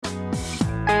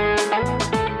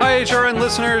HRN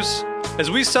listeners.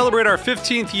 As we celebrate our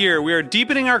 15th year, we are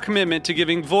deepening our commitment to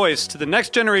giving voice to the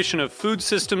next generation of food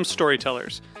systems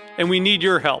storytellers, and we need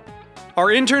your help. Our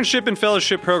internship and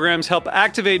fellowship programs help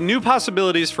activate new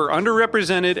possibilities for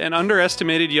underrepresented and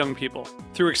underestimated young people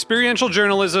through experiential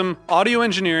journalism, audio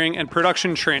engineering, and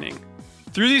production training.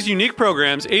 Through these unique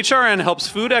programs, HRN helps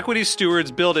food equity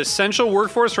stewards build essential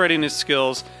workforce readiness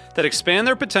skills that expand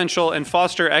their potential and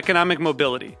foster economic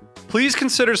mobility. Please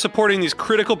consider supporting these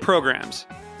critical programs.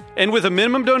 And with a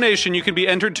minimum donation, you can be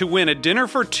entered to win a dinner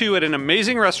for two at an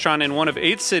amazing restaurant in one of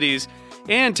 8 cities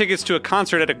and tickets to a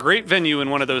concert at a great venue in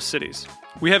one of those cities.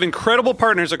 We have incredible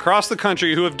partners across the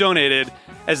country who have donated,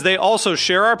 as they also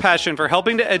share our passion for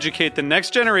helping to educate the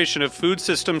next generation of food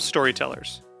systems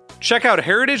storytellers. Check out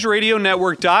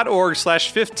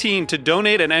heritageradionetwork.org/15 to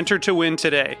donate and enter to win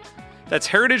today. That's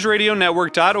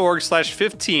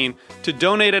heritageradionetwork.org/15 to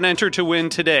donate and enter to win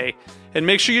today. And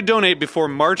make sure you donate before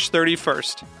March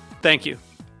 31st. Thank you.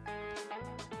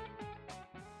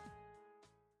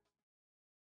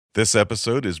 This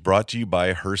episode is brought to you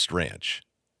by Hearst Ranch,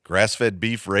 grass-fed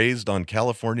beef raised on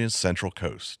California's Central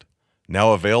Coast.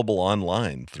 Now available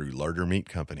online through Larder Meat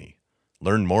Company.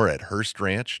 Learn more at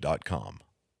HearstRanch.com.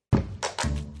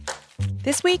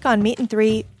 This week on Meat and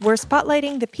Three, we're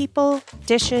spotlighting the people,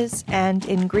 dishes, and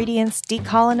ingredients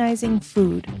decolonizing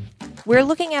food. We're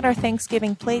looking at our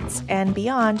Thanksgiving plates and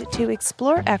beyond to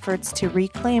explore efforts to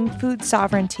reclaim food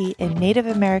sovereignty in Native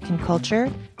American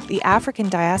culture, the African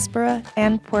diaspora,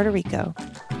 and Puerto Rico.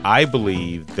 I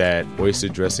believe that oyster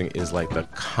dressing is like the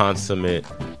consummate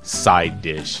side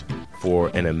dish for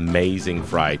an amazing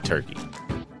fried turkey.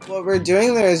 What we're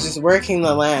doing there is just working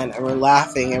the land, and we're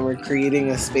laughing, and we're creating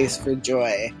a space for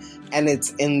joy. And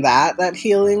it's in that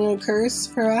healing occurs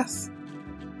for us.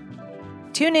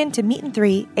 Tune in to Meat and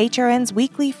Three, HRN's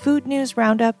weekly food news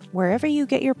roundup, wherever you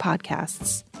get your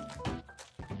podcasts.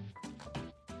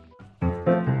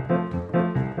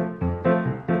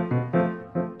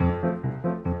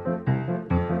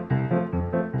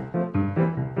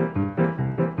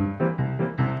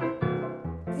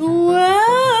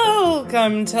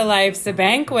 Welcome to Life's a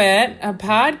Banquet, a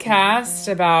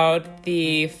podcast about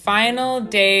the final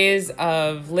days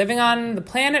of living on the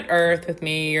planet Earth with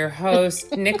me, your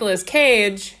host, Nicolas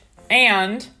Cage,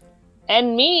 and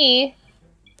me,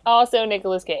 also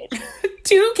Nicolas Cage. A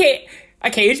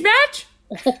cage match?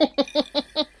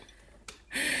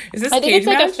 Is this a cage match? I think it's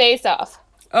like a face-off.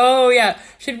 Oh, yeah.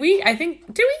 Did we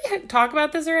talk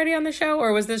about this already on the show,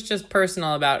 or was this just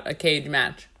personal about a cage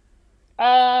match?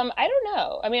 I don't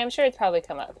know. I mean, I'm sure it's probably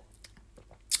come up.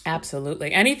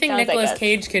 Absolutely. Anything Nicolas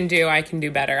Cage can do, I can do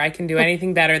better. I can do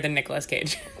anything better than Nicolas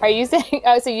Cage. Are you saying?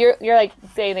 Oh, so you're like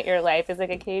saying that your life is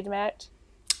like a cage match?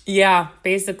 Yeah,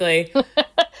 basically.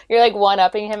 You're like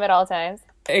one-upping him at all times.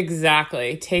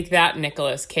 Exactly. Take that,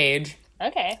 Nicolas Cage.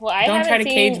 Okay. Well, I don't haven't try to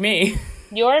seen cage me.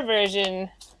 Your version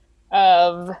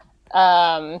of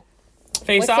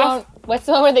Face Off. What's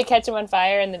the one where they catch him on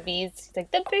fire and the bees? He's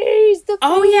like, the bees.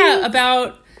 Oh yeah,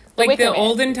 about like the Man.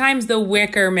 olden times, the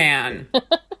Wicker Man.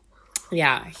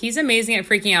 Yeah, he's amazing at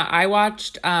freaking out. I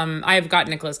watched. I've got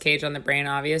Nicolas Cage on the brain,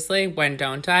 obviously. When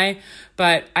don't I?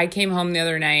 But I came home the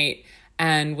other night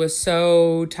and was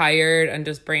so tired and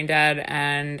just brain dead,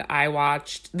 and I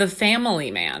watched The Family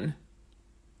Man.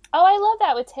 Oh, I love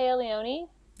that with Téa Leoni.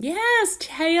 Yes,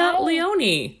 Téa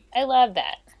Leoni. I love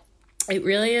that. It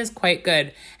really is quite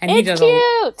good. And it's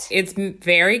cute. It's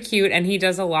very cute, and he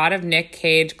does a lot of Nick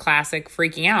Cage classic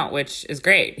freaking out, which is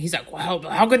great. He's like, well,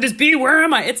 how could this be? Where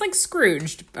am I? It's like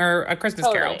Scrooged, or A Christmas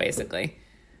Carol, basically.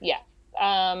 Yeah.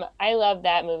 I love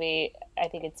that movie. I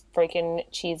think it's freaking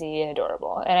cheesy and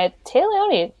adorable. And Téa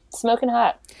Leoni, smoking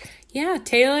hot. Yeah,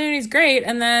 Téa Leoni's great.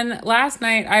 And then last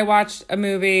night I watched a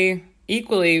movie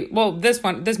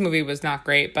this movie was not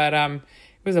great, but it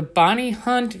was a Bonnie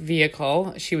Hunt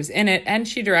vehicle. She was in it, and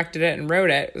she directed it and wrote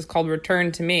it. It was called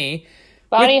Return to Me.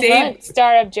 Bonnie Hunt,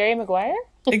 star of Jerry Maguire?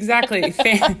 Exactly.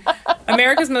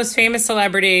 America's most famous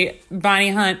celebrity, Bonnie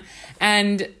Hunt.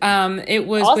 And it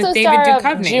was also with David Duchovny.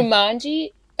 Also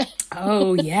Jumanji.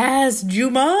 Oh, yes,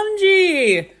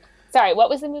 Jumanji. Sorry, what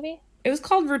was the movie? It was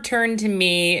called Return to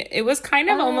Me. It was kind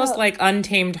of almost like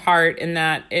Untamed Heart in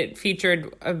that it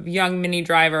featured a young Minnie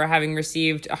Driver having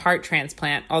received a heart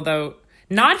transplant, although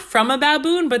not from a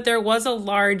baboon, but there was a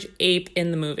large ape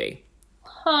in the movie.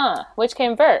 Huh. Which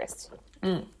came first?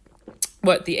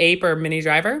 What, the ape or Minnie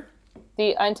Driver?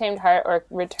 The Untamed Heart or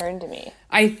Return to Me?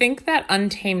 I think that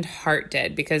Untamed Heart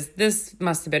did, because this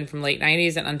must have been from late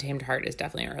 90s, and Untamed Heart is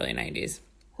definitely early 90s.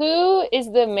 Who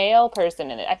is the male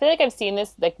person in it? I feel like I've seen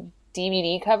this like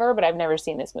DVD cover, but I've never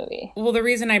seen this movie. Well, the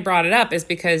reason I brought it up is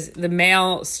because the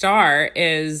male star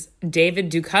is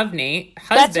David Duchovny,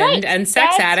 husband and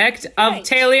sex addict of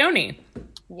Téa Leoni.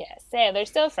 Yes, yeah, they're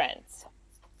still friends.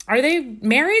 Are they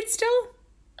married still?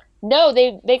 No,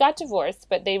 they got divorced,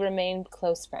 but they remained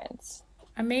close friends.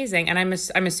 Amazing. And I'm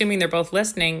assuming they're both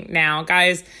listening now.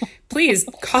 Guys, please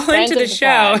call into the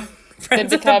show. The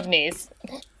Duchovnys.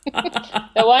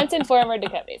 The once and former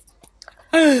Duchovnys.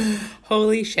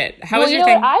 Holy shit. How was your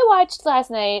thing? What I watched last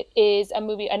night is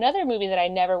another movie that I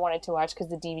never wanted to watch because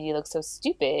the DVD looks so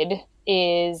stupid,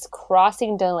 is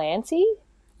Crossing Delancey.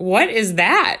 What is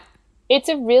that? It's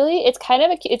in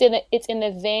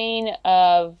the vein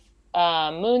of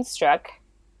Moonstruck.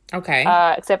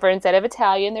 Okay. Except for instead of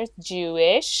Italian, there's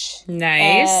Jewish.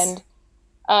 Nice.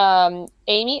 And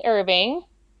Amy Irving.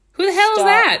 Who the hell is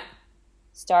that?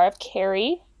 Star of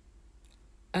Carrie.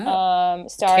 Oh.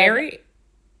 Carrie?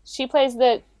 She plays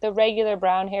the regular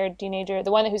brown-haired teenager,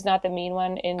 the one who's not the mean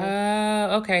one in...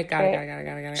 okay. Got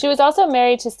it. She was also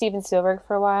married to Steven Spielberg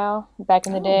for a while, back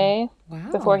in the day.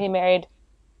 Wow. Before he married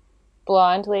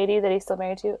blonde lady that he's still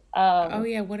married to.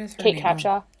 What is her name? Kate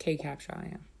Capshaw. Kate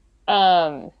Capshaw,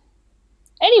 yeah.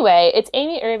 Anyway, it's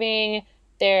Amy Irving.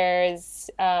 There's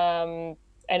the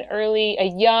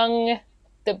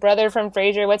brother from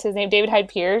Frasier, what's his name? David Hyde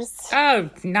Pierce. Oh,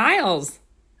 Niles.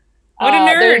 What a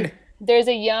nerd. There's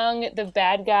the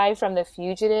bad guy from The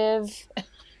Fugitive.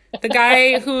 The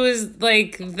guy who's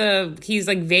he's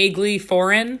vaguely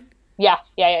foreign. Yeah.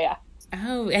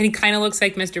 Oh, and he kind of looks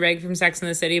like Mr. Big from Sex and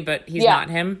the City, but he's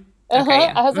not him. Uh-huh. Okay,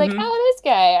 yeah. I was like, this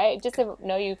guy. I just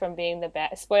know you from being the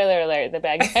bad... Spoiler alert, the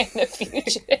bad guy in The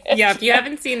Fugitive. Yeah, if you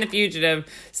haven't seen The Fugitive,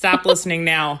 stop listening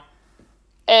now.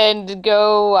 And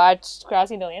go watch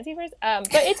Crossing Delancey first. But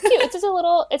it's cute. It's just a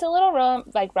little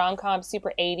rom-com,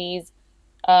 super 80s.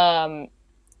 And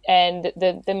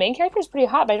the main character is pretty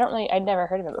hot, but I'd never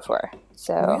heard of him before.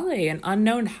 So really, an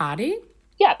unknown hottie?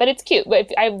 Yeah, but it's cute. But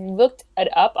I looked it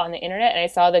up on the internet and I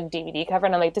saw the DVD cover,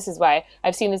 and I'm like, this is why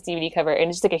I've seen this DVD cover,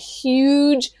 and it's just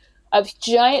a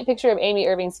giant picture of Amy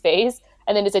Irving's face,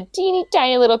 and then it's a teeny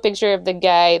tiny little picture of the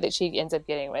guy that she ends up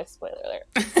getting with. Spoiler alert.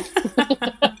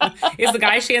 Is the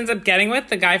guy she ends up getting with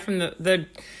the guy from the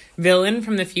villain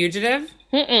from The Fugitive?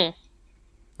 Mm-mm.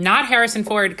 Not Harrison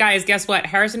Ford. Guys, guess what?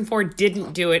 Harrison Ford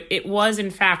didn't do it. It was, in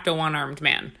fact, a one-armed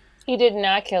man. He did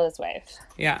not kill his wife.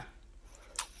 Yeah.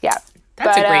 Yeah.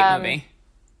 That's a great movie.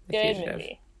 Good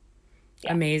movie.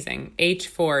 Yeah. Amazing. H.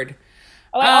 Ford.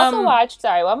 Oh, I also watched...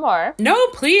 Sorry, one more. No,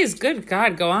 please. Good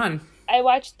God, go on. I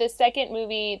watched the second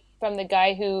movie from the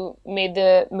guy who made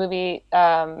the movie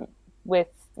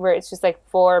where it's just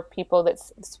four people that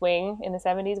swing in the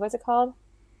 70s. What's it called?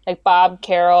 Bob,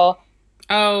 Carol.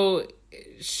 Oh,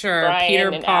 sure. Brian Peter,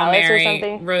 and Paul, Alice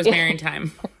Mary, Rosemary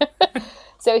Time.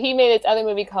 So he made this other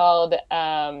movie called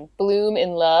Bloom in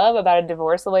Love about a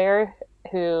divorce lawyer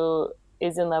who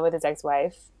is in love with his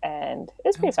ex-wife, and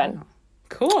it's pretty fun. Wow.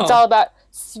 Cool. It's all about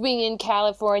swinging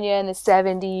California in the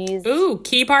 70s. Ooh,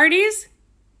 key parties?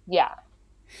 Yeah.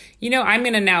 I'm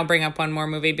going to now bring up one more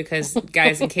movie because,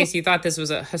 guys, in case you thought this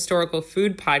was a historical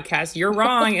food podcast, you're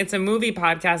wrong. It's a movie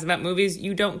podcast about movies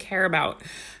you don't care about.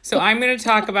 So I'm going to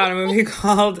talk about a movie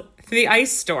called The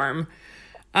Ice Storm.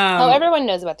 Everyone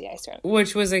knows about The Ice Storm.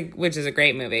 Which is a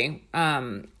great movie.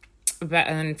 And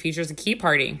features a key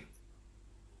party.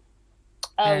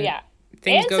 Oh, yeah.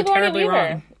 Things go Sigourney terribly Weaver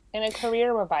wrong. In a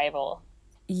career revival.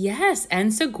 Yes,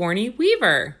 and Sigourney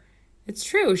Weaver. It's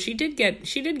true. She did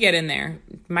get in there,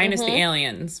 minus the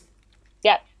aliens.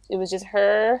 Yeah, it was just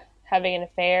her having an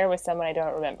affair with someone I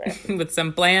don't remember. With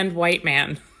some bland white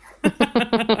man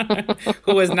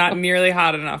who was not nearly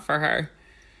hot enough for her.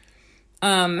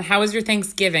 How was your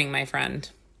Thanksgiving, my friend?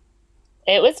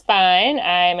 It was fine.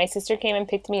 My sister came and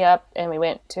picked me up, and we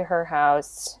went to her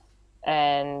house,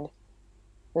 and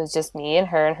it was just me and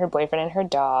her boyfriend and her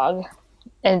dog,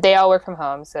 and they all work from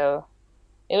home, so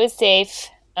it was safe.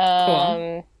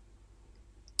 Cool.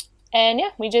 And yeah,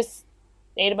 we just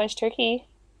ate a bunch of turkey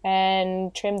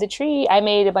and trimmed the tree. I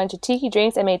made a bunch of tiki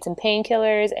drinks. I made some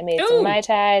painkillers. I made some Mai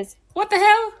Tais. What the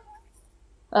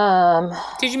hell?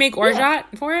 Did you make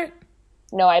orgeat for it?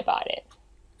 No, I bought it.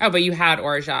 Oh, but you had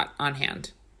orgeat on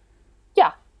hand.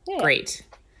 Yeah. Great.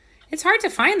 It's hard to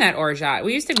find that orgeat.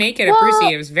 We used to make it at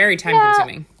Brucey. It was very time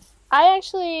consuming. I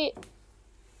actually,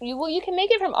 you can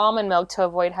make it from almond milk to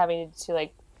avoid having to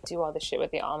do all the shit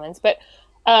with the almonds. But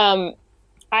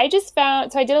I just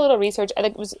found, so I did a little research.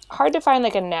 It was hard to find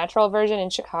a natural version in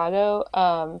Chicago.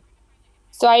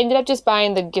 So I ended up just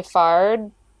buying the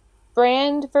Giffard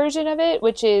brand version of it,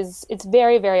 which it's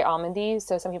very, very almondy.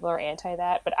 So some people are anti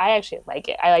that, but I actually like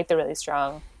it. I like the really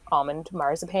strong almond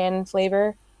marzipan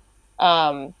flavor.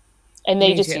 And they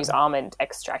Me just too. use almond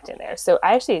extract in there. So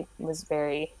I actually was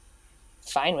very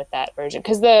fine with that version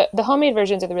because the homemade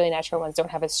versions or the really natural ones don't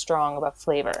have as strong of a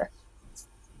flavor.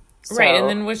 Right, and So-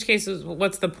 then in which case,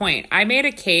 what's the point? I made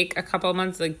a cake a couple of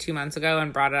months, like 2 months ago,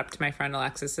 and brought it up to my friend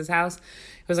Alexis's house.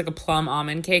 It was like a plum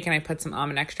almond cake, and I put some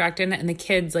almond extract in it. And the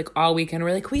kids, like all weekend,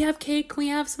 were like, "Can we have cake? Can we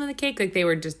have some of the cake?" Like they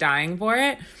were just dying for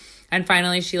it. And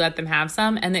finally, she let them have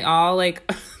some, and they all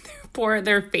like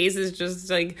their faces just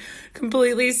like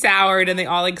completely soured, and they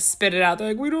all like spit it out. They're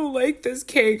like, "We don't like this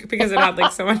cake," because it had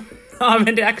like so much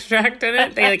almond extract in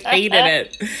it. They like hated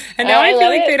it. And now I feel love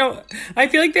like it. I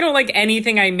feel like they don't like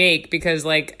anything I make because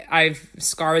like I've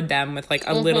scarred them with like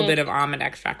a little bit of almond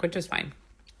extract, which is fine.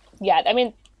 Yeah, I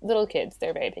mean, little kids,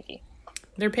 they're very picky.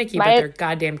 They're picky, My- but they're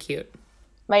goddamn cute.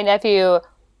 My nephew,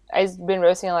 I've been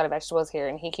roasting a lot of vegetables here,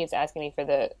 and he keeps asking me for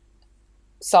the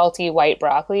salty white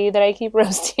broccoli that I keep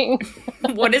roasting.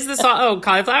 What is the salt? Oh,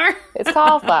 cauliflower? It's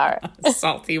cauliflower.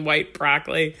 Salty white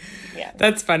broccoli. Yeah.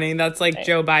 That's funny. That's like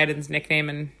Joe Biden's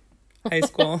nickname in high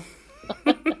school.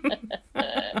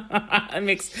 It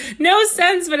makes no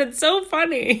sense, but it's so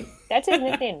funny. That's his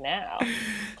nickname now.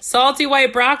 Salty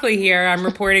white broccoli here. I'm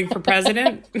reporting for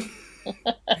president.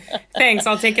 Thanks.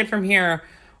 I'll take it from here.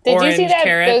 Did Orange you see that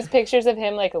carrot. those pictures of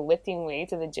him like lifting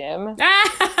weights at the gym?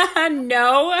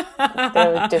 No.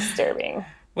 They're disturbing.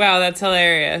 Wow, that's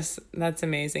hilarious. That's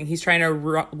amazing. He's trying to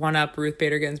one up Ruth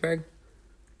Bader Ginsburg.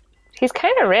 He's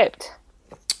kind of ripped.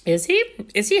 Is he?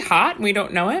 Is he hot? We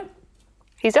don't know it.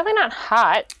 He's definitely not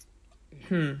hot.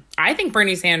 I think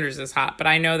Bernie Sanders is hot, but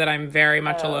I know that I'm very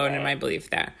much alone in right. my belief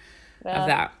there of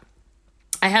that.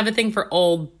 I have a thing for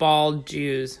old bald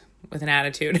Jews with an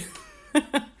attitude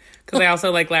because I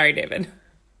also like Larry David.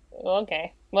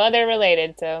 Okay. Well, they're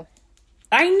related, so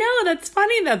I know, that's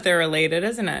funny that they're related,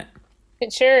 isn't it?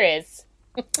 it sure is.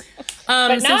 But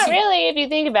not really if you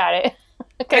think about it.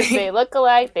 Because they look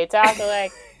alike, they talk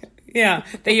alike. Yeah,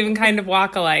 they even kind of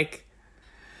walk alike.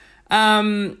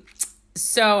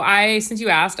 So since you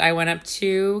asked, I went up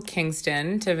to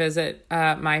Kingston to visit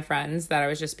my friends that I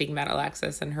was just speaking about,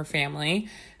 Alexis and her family.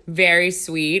 Very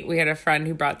sweet. We had a friend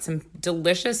who brought some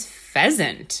delicious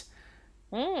pheasant.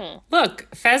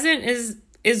 Look, pheasant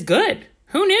is good.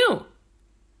 Who knew?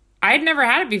 I'd never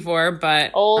had it before,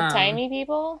 but Old-timey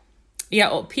people?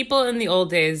 yeah, people in the old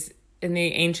days, in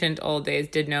the ancient old days,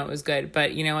 did know it was good.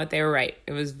 But you know what? They were right.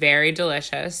 It was very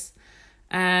delicious.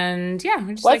 And yeah,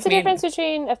 we just What's the difference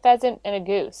between a pheasant and a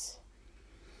goose?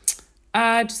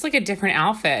 Just like a different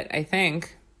outfit, I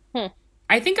think.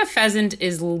 I think a pheasant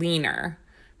is leaner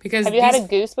because Have you had a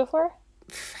goose before?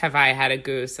 Have I had a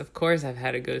goose? Of course I've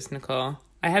had a goose, Nicole.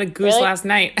 I had a goose Really? last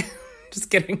night.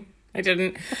 Just kidding. I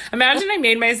didn't. Imagine I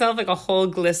made myself like a whole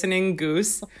glistening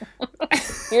goose.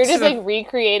 You're just like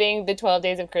recreating the 12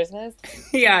 Days of Christmas?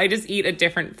 Yeah, I just eat a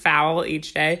different fowl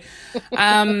each day.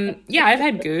 Yeah, I've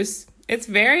had goose.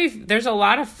 There's a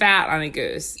lot of fat on a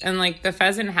goose. And like the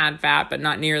pheasant had fat, but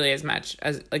not nearly as much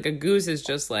as like a goose is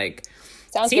just like,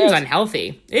 Sounds seems gross.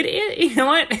 unhealthy. It is, you know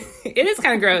what? It is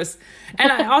kind of gross. And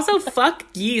I also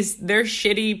fuck geese. They're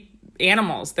shitty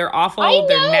animals. They're awful. I know!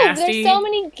 They're nasty. There's so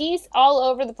many geese all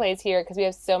over the place here because we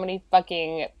have so many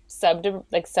fucking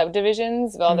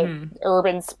subdivisions of all the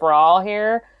urban sprawl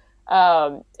here.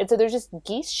 And so there's just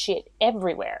geese shit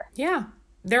everywhere. Yeah,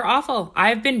 they're awful.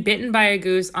 I've been bitten by a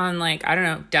goose on like, I don't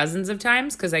know, dozens of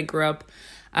times because I grew up,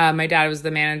 my dad was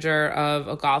the manager of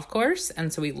a golf course.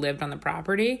 And so we lived on the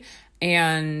property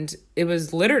and it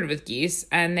was littered with geese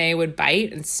and they would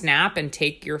bite and snap and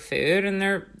take your food and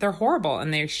they're horrible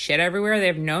and they shit everywhere. They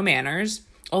have no manners.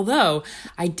 Although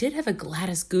I did have a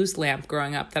Gladys Goose lamp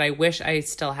growing up that I wish I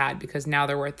still had because now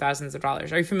they're worth thousands of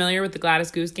dollars. Are you familiar with the Gladys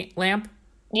Goose lamp?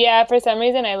 Yeah, for some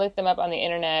reason I looked them up on the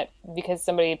internet because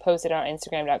somebody posted on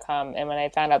Instagram.com, and when I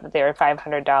found out that they were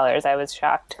 $500, I was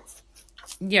shocked.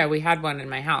 Yeah, we had one in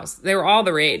my house. They were all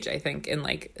the rage, I think, in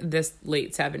like this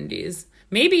late 70s.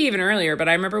 Maybe even earlier, but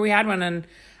I remember we had one and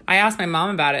I asked my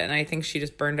mom about it and I think she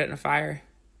just burned it in a fire.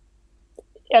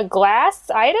 A glass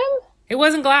item? It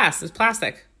wasn't glass, it was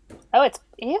plastic. Oh, it's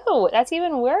ew. That's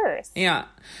even worse. Yeah.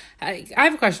 I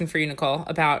have a question for you, Nicole,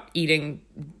 about eating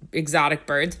exotic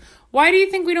birds. Why do you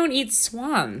think we don't eat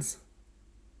swans?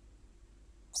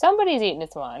 Somebody's eating a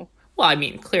swan. Well, I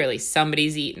mean, clearly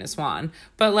somebody's eaten a swan,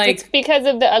 but like... It's because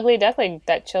of the ugly duckling,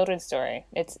 that children's story.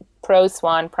 It's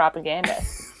pro-swan propaganda.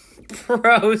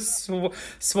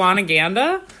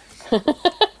 Swanaganda?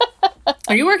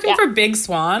 Are you working for Big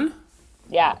Swan?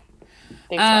 Yeah.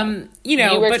 Big swan. You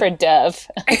know, You work for Dove.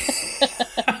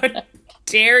 How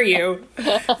dare you?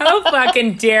 How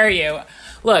fucking dare you?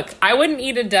 Look, I wouldn't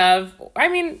eat a dove. I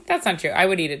mean, that's not true. I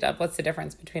would eat a dove. What's the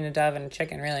difference between a dove and a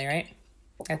chicken, really, right?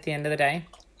 At the end of the day.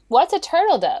 What's a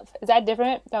turtle dove? Is that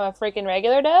different from a freaking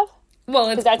regular dove? Well,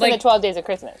 Because that's in the 12 days of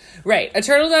Christmas. Right. A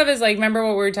turtle dove is like, remember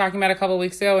what we were talking about a couple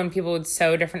weeks ago when people would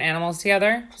sew different animals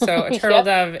together? So a turtle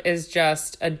dove is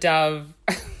just a dove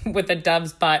with a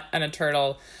dove's butt and a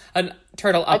turtle upper a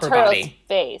turtle's body.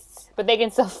 face. But they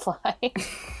can still fly.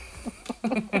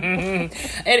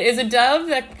 It is a dove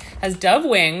that has dove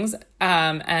wings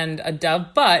and a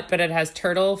dove butt, but it has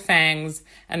turtle fangs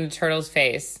and a turtle's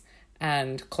face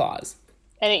and claws.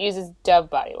 And it uses Dove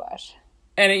body wash.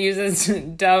 And it uses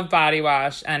Dove body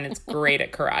wash, and it's great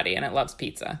at karate, and it loves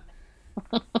pizza.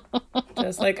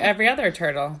 Just like every other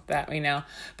turtle that we know.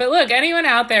 But look, anyone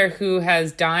out there who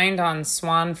has dined on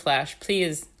swan flesh,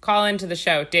 please call into the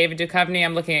show. David Duchovny,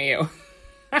 I'm looking at you.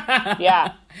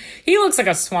 Yeah. He looks like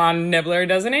a swan nibbler,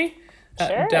 doesn't he?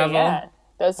 Sure, devil. yeah.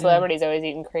 Those celebrities always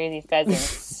eating crazy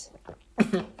pheasants.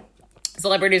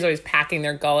 Celebrities always packing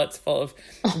their gullets full of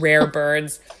rare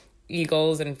birds,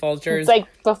 eagles and vultures. It's like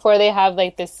before they have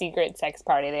like the secret sex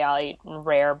party, they all eat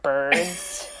rare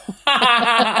birds. And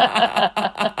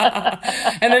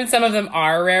then some of them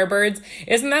are rare birds.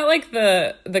 Isn't that like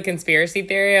the conspiracy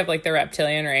theory of like the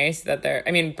reptilian race that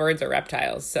birds are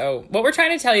reptiles. So what we're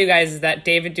trying to tell you guys is that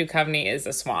David Duchovny is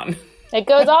a swan. It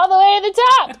goes all the way to the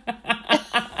top.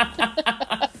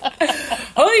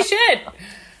 Holy shit.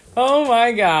 Oh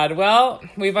my God. Well,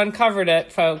 we've uncovered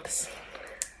it, folks.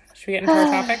 Should we get into our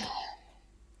topic?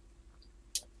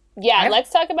 Yeah,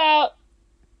 let's talk about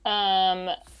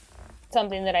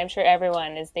something that I'm sure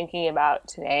everyone is thinking about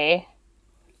today,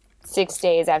 6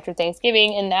 days after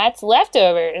Thanksgiving, and that's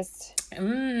leftovers.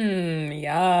 Yum.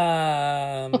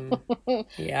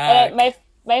 Yeah.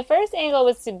 My first angle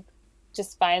was to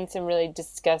just find some really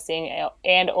disgusting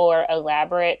and or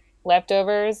elaborate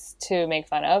leftovers to make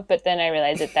fun of, but then I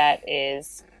realized that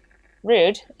is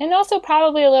rude and also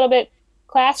probably a little bit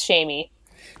class shamey.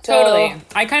 Totally.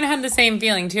 I kind of had the same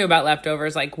feeling too about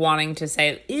leftovers, like wanting to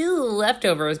say, ew,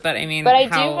 leftovers, but I mean,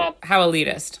 how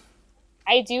elitist.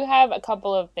 I do have a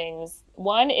couple of things.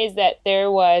 One is that there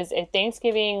was a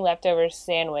Thanksgiving leftover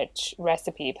sandwich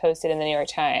recipe posted in the New York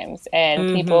Times,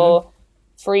 and people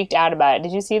freaked out about it.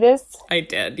 Did you see this? I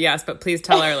did, yes, but please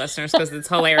tell our listeners because it's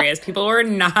hilarious. People were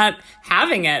not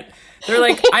having it. They're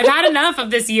like, I've had enough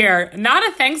of this year. Not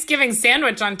a Thanksgiving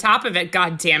sandwich on top of it,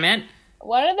 God damn it.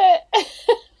 One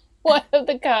of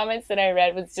the comments that I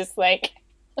read was just like,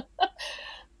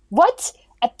 what?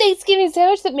 A Thanksgiving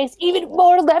sandwich that makes even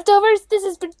more leftovers? This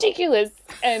is ridiculous.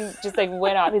 And just like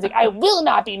went off. He's like, I will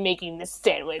not be making this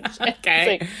sandwich.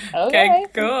 Okay. It's like, okay,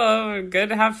 cool. Good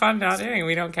to have fun not doing.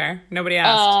 We don't care. Nobody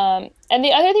asked. And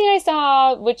the other thing I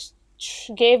saw, which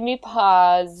gave me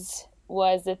pause,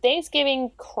 was the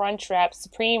Thanksgiving Crunchwrap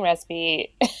Supreme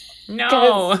recipe.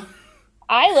 No.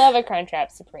 I love a Crunchwrap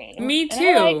Supreme. Me too.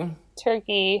 And I like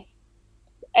turkey.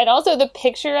 And also the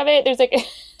picture of it, there's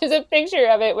a picture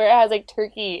of it where it has like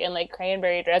turkey and like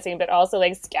cranberry dressing, but also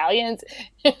like scallions.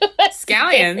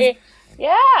 Scallions?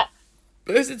 Yeah.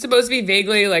 Is it supposed to be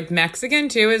vaguely like Mexican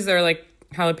too? Is there like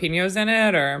jalapenos in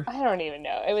it or? I don't even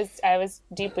know. I was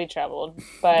deeply troubled,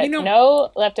 but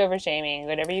no leftover shaming.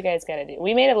 Whatever you guys got to do.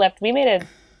 We made a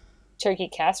turkey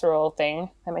casserole thing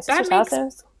at my sister's house. It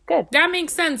was good. That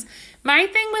makes sense. My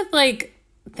thing with like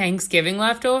Thanksgiving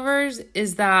leftovers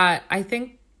is that I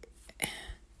think,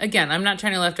 again, I'm not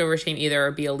trying to leftover shame either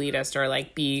or be elitist or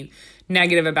like be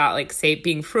negative about like say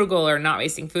being frugal or not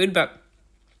wasting food, but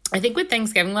I think with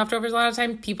Thanksgiving leftovers a lot of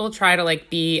time people try to like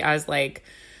be as like,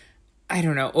 I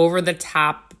don't know, over the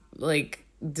top, like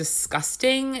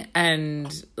disgusting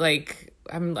and like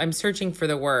I'm searching for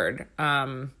the word. I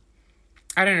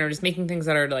don't know, just making things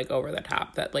that are like over the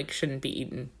top that like shouldn't be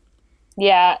eaten.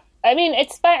 Yeah. I mean,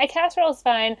 it's fine. A casserole is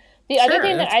fine. The other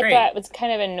thing that I thought was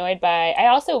kind of annoyed by,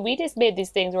 we just made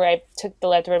these things where I took the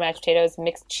leftover mashed potatoes,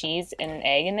 mixed cheese and an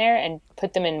egg in there, and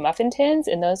put them in muffin tins,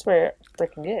 and those were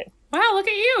freaking good. Wow, look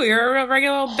at you. You're a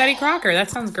regular old Betty Crocker. That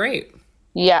sounds great.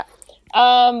 Yeah.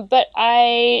 But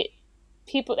I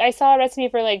saw a recipe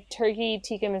for like turkey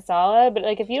tikka masala, but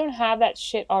like if you don't have that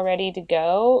shit all ready to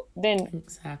go, then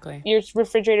your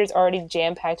refrigerator's already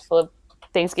jam-packed full of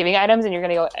Thanksgiving items and you're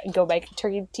gonna go buy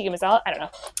turkey tikka masala. I don't know.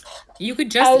 You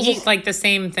could just eat like the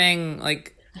same thing.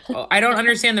 Like, I don't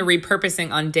understand the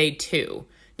repurposing on day 2.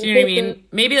 Do you know what I mean?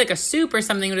 Maybe like a soup or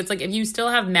something, but it's like if you still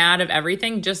have mad of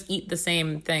everything, just eat the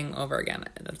same thing over again.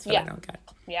 That's what I don't get.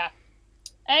 Yeah.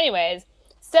 Anyways,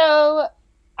 so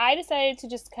I decided to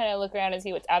just kind of look around and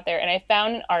see what's out there, and I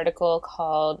found an article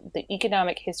called "The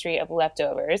Economic History of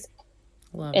Leftovers"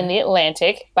 in The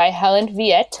Atlantic by Helen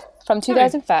Viette from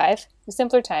 2005. It A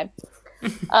simpler time.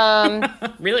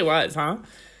 Really was, huh?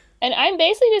 And I'm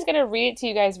basically just going to read it to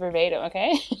you guys verbatim,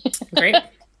 okay? Great.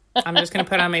 I'm just going to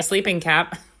put on my sleeping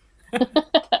cap.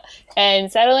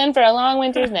 And settle in for a long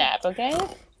winter's nap, okay?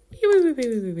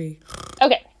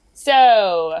 Okay,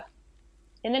 so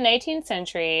in the 19th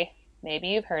century, maybe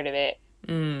you've heard of it.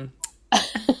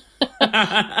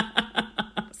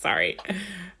 Sorry.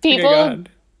 People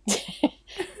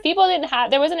didn't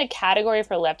have, there wasn't a category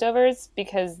for leftovers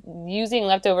because using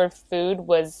leftover food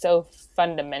was so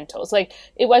fundamental. So like,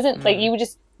 it wasn't like you would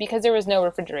just, because there was no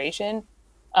refrigeration,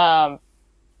 the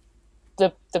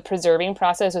preserving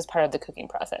process was part of the cooking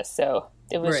process. So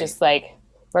it was just like,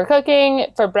 we're cooking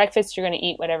for breakfast, you're going to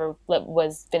eat whatever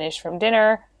was finished from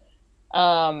dinner.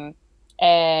 And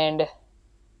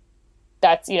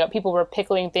that's, you know, people were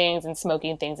pickling things and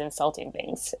smoking things and salting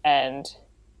things. And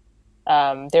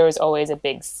there was always a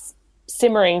big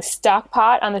simmering stock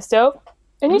pot on the stove.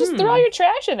 And you just throw all your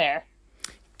trash in there.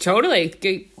 Totally.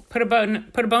 Put a bone in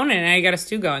it and you got a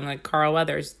stew going, like Carl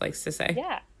Weathers likes to say.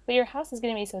 Yeah. But your house is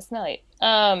going to be so smelly.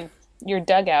 Your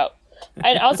dugout.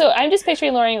 And also, I'm just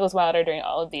picturing Laura Ingalls Wilder during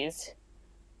all of these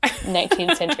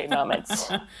 19th century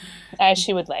moments, as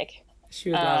she would like. She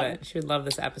would love it. She would love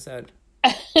this episode.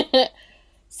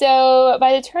 So,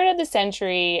 by the turn of the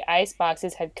century, ice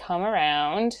boxes had come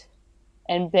around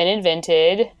and been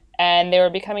invented, and they were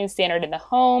becoming standard in the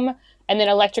home, and then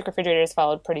electric refrigerators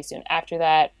followed pretty soon after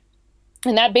that.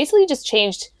 And that basically just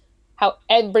changed how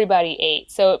everybody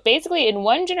ate. So basically, in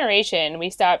one generation, we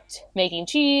stopped making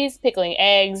cheese, pickling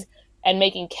eggs, and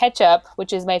making ketchup,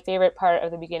 which is my favorite part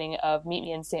of the beginning of Meet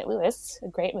Me in St. Louis, a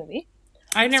great movie.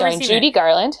 I've never seen Judy it.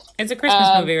 Garland. It's a Christmas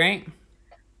movie, right?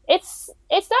 It's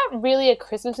not really a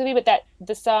Christmas movie, but that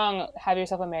the song "Have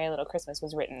Yourself a Merry Little Christmas"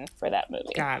 was written for that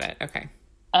movie. Got it. Okay.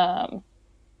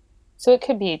 So it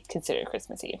could be considered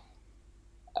Christmassy.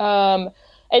 And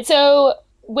so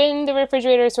when the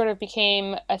refrigerator sort of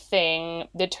became a thing,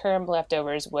 the term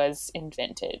leftovers was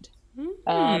invented. In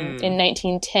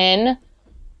 1910,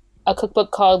 a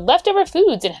cookbook called Leftover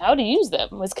Foods and How to Use Them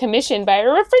was commissioned by a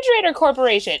refrigerator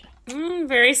corporation.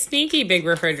 Very sneaky, big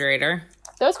refrigerator.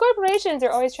 Those corporations are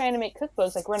always trying to make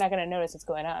cookbooks like we're not going to notice what's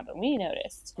going on, but we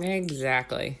noticed.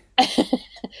 Exactly.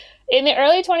 In the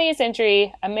early 20th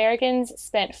century, Americans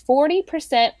spent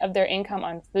 40% of their income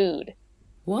on food.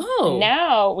 Whoa.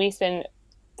 Now we spend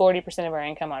 40% of our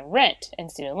income on rent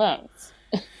and student loans.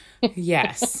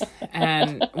 Yes.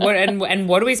 And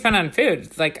what do we spend on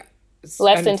food? Like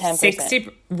less than 10%. 60?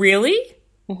 Really?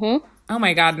 Mm-hmm. Oh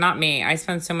my God, not me. I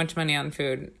spend so much money on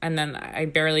food, and then I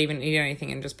barely even eat anything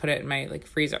and just put it in my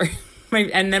freezer.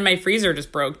 And then my freezer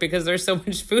just broke because there's so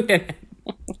much food in it.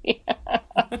 Yeah.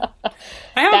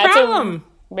 I have a problem.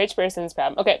 A rich person's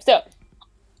problem. Okay, so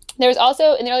there was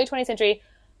also, in the early 20th century,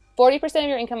 40% of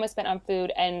your income was spent on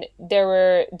food, and there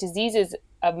were diseases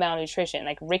of malnutrition,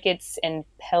 like rickets and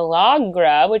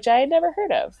pellagra, which I had never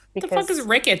heard of. What the fuck is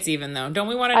rickets even, though? Don't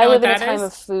we want to know what that is? I live in a time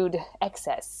of food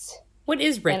excess. What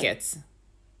is rickets? And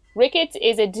rickets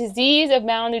is a disease of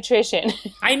malnutrition.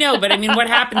 I know, but I mean, what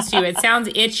happens to you? It sounds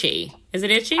itchy. Is it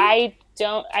itchy? I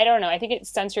don't know. I think it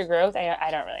stunts your growth.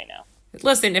 I don't really know.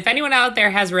 Listen, if anyone out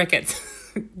there has rickets,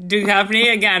 do company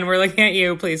again. We're looking at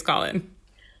you. Please call in.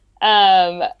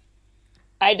 That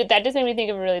just made me think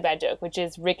of a really bad joke, which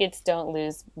is rickets don't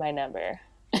lose my number.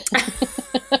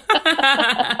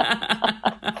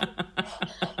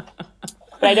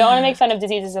 But I don't want to make fun of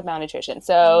diseases of malnutrition,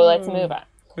 so let's move on.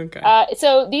 Okay.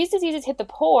 So these diseases hit the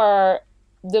poor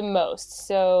the most.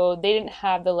 So they didn't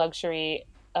have the luxury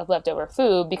of leftover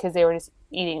food because they were just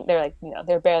eating. They're like,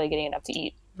 they're barely getting enough to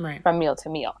eat from meal to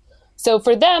meal. So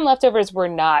for them, leftovers were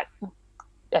not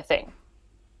a thing.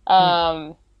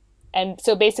 And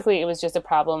so basically it was just a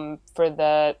problem for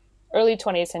the early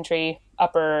 20th century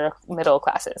upper middle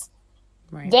classes.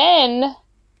 Right. Then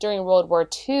during World War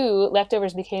II,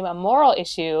 leftovers became a moral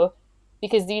issue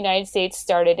because the United States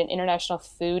started an international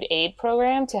food aid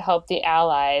program to help the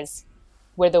Allies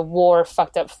where the war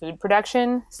fucked up food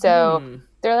production. So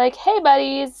they're like, hey,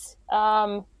 buddies,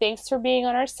 thanks for being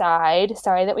on our side.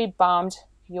 Sorry that we bombed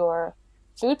your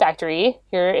food factory.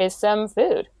 Here is some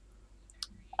food.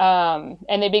 And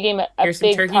they became a Here's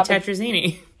big some turkey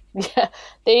tetrazzini. Yeah,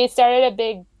 they started a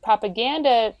big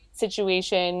propaganda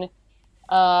situation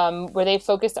where they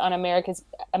focused on Americans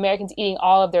eating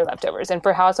all of their leftovers, and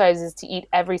for housewives is to eat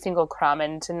every single crumb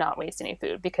and to not waste any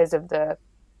food because of the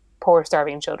poor,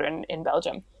 starving children in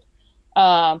Belgium.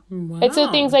 Wow. And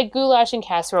so things like goulash and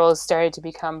casseroles started to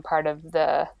become part of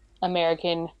the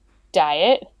American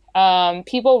diet.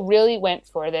 People really went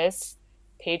for this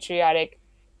patriotic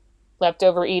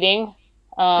leftover eating.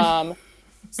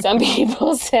 Some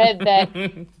people said that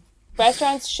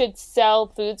restaurants should sell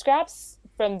food scraps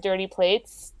from dirty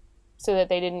plates so that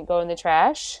they didn't go in the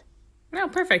trash. Oh,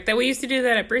 perfect. That we used to do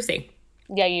that at Brucey.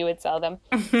 Yeah, you would sell them.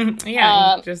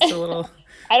 Yeah, just a little.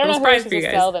 I don't know who was surprise for supposed you to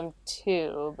guys. sell them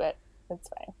to, but that's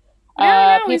fine.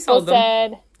 No, we People sold them.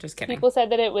 said Just kidding. people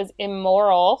said that it was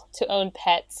immoral to own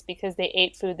pets because they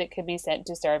ate food that could be sent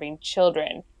to starving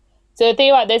children. So the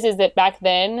thing about this is that back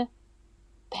then,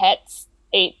 pets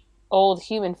ate old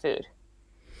human food.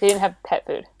 They didn't have pet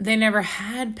food. They never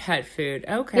had pet food.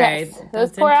 Okay. Yes, those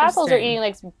that's poor assholes are interesting.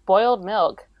 eating like boiled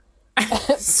milk.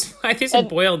 I think said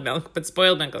boiled milk, but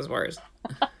spoiled milk is worse.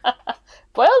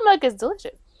 Boiled milk is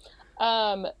delicious.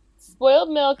 Spoiled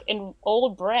milk and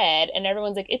old bread, and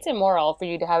everyone's like, it's immoral for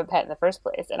you to have a pet in the first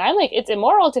place. And I'm like, it's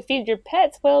immoral to feed your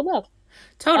pet spoiled milk.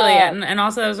 Totally. And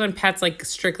also that was when pets like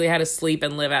strictly had to sleep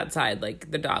and live outside.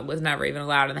 Like the dog was never even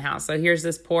allowed in the house. So here's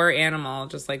this poor animal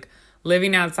just like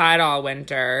living outside all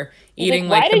winter, eating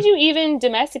Why like did you even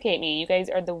domesticate me? You guys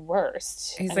are the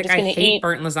worst. He's I'm like, just I gonna hate eat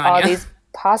burnt all lasagna. these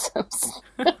possums.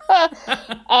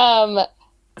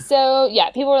 So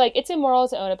yeah, people were like, it's immoral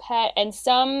to own a pet, and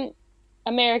some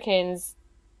Americans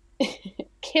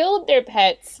killed their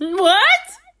pets What?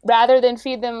 rather than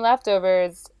feed them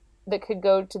leftovers that could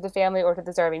go to the family or to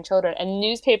the starving children. And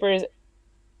newspapers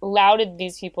lauded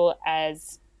these people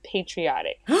as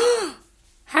patriotic.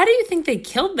 How do you think they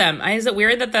killed them? Is it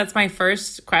weird that that's my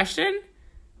first question?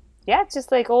 Yeah, it's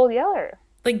just like Old Yeller.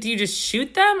 Like, do you just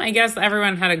shoot them? I guess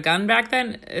everyone had a gun back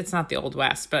then. It's not the Old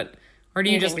West, but or do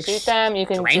you, just can like shoot them. You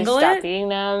can just strangle stop it? eating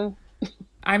them.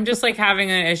 I'm just like having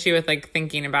an issue with like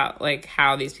thinking about like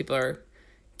how these people are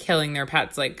killing their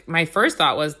pets. Like my first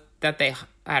thought was that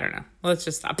I don't know. Let's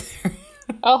just stop there.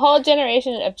 A whole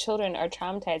generation of children are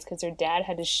traumatized because their dad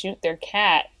had to shoot their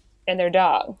cat and their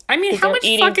dog. I mean, how they're much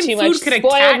eating fucking too food much could a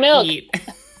spoiled cat milk. eat?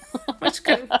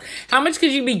 How much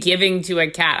could you be giving to a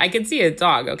cat? I could see a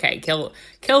dog. Okay, kill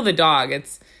the dog.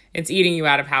 It's eating you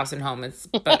out of house and home.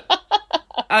 But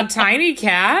a tiny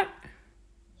cat,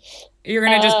 you're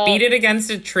gonna just beat it against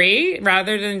a tree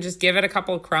rather than just give it a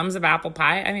couple of crumbs of apple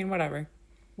pie. I mean, whatever.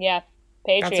 Yeah,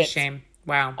 Patriots. That's a shame.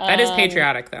 Wow, that is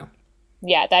patriotic though.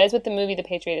 Yeah, that is what the movie The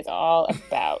Patriot is all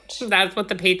about. That's what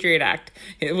the Patriot Act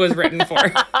was written for.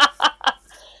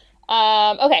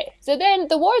 Okay, so then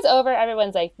the war's over.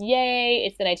 Everyone's like, yay,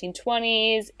 it's the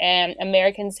 1920s, and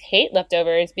Americans hate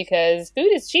leftovers because food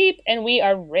is cheap and we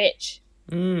are rich.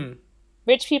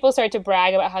 Rich people start to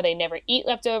brag about how they never eat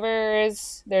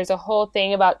leftovers. There's a whole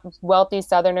thing about wealthy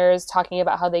Southerners talking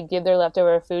about how they give their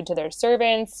leftover food to their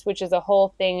servants, which is a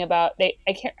whole thing about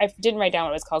I didn't write down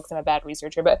what it was called because I'm a bad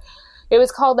researcher, but it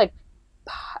was called like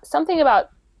something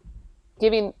about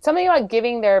giving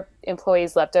their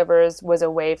employees leftovers was a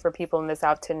way for people in the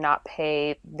South to not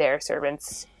pay their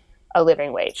servants a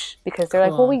living wage because they're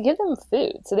like, well, we give them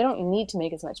food, so they don't need to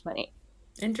make as much money.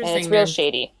 Interesting. And it's real man.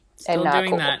 shady. Still and not doing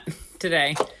cool. that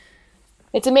today.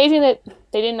 It's amazing that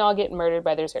they didn't all get murdered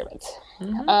by their servants. Okay,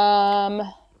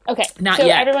 Not so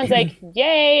yet. everyone's like,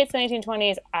 yay, it's the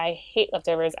 1920s. I hate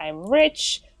leftovers. I'm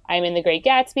rich. I'm in The Great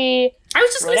Gatsby. I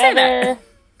was just going to say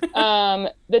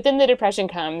that. But then the Depression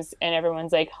comes and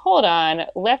everyone's like, hold on,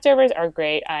 leftovers are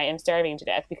great. I am starving to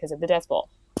death because of the Dust Bowl.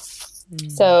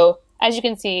 So as you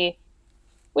can see,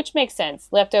 which makes sense,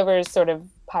 leftovers sort of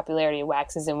popularity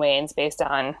waxes and wanes based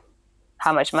on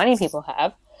how much money people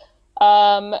have.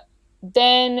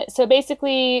 So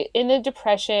basically in the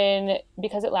Depression,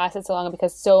 because it lasted so long and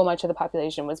because so much of the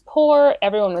population was poor,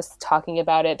 everyone was talking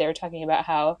about it. They were talking about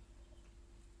how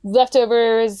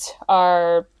leftovers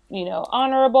are,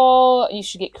 honorable. You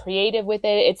should get creative with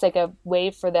it. It's like a way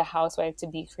for the housewife to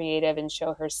be creative and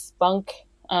show her spunk.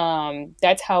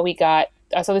 That's how we got.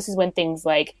 So this is when things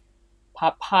like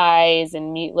pot pies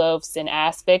and meatloafs and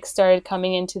aspics started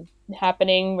coming into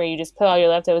happening, where you just put all your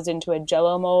leftovers into a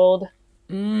Jell-O mold.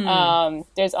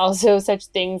 There's also such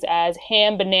things as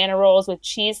ham banana rolls with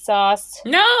cheese sauce.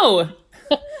 No.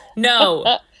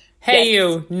 Hey, Yes.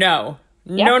 you. No.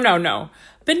 Yep. No.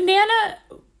 Banana.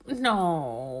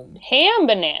 No. Ham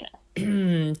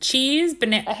banana. Cheese.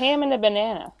 Banana. A ham and a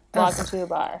banana. Walk into a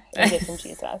bar and get some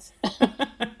cheese sauce.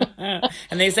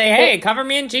 And they say, hey, cover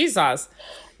me in cheese sauce.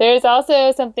 There's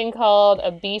also something called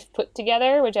a beef put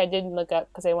together, which I didn't look up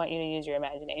because I want you to use your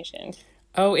imagination.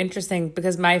 Oh, interesting.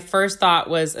 Because my first thought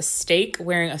was a steak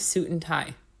wearing a suit and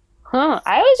tie.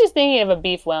 I was just thinking of a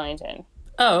beef Wellington.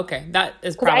 Oh, okay. That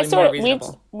is 'Cause probably more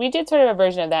reasonable. we did sort of a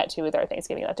version of that too with our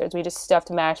Thanksgiving leftovers. We just stuffed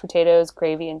mashed potatoes,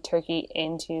 gravy, and turkey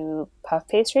into puff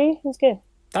pastry. It was good.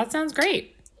 That sounds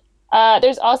great.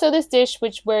 There's also this dish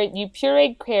where you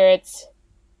pureed carrots,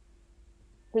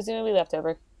 presumably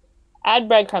leftover, add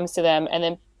breadcrumbs to them, and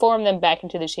then form them back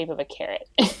into the shape of a carrot.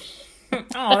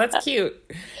 Oh, that's cute.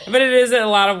 But it is a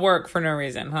lot of work for no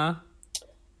reason, huh?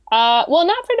 Well,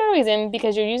 not for no reason,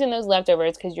 because you're using those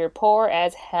leftovers because you're poor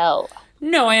as hell.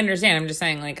 No, I understand. I'm just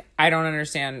saying, like, I don't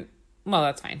understand. Well,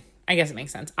 that's fine. I guess it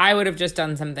makes sense. I would have just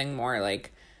done something more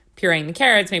like pureeing the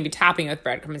carrots, maybe topping it with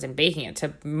breadcrumbs and baking it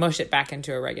to mush it back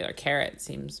into a regular carrot.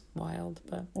 Seems wild,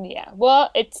 but... Yeah.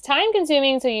 Well, it's time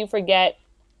consuming, so you forget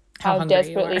how hungry you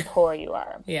desperately are. poor you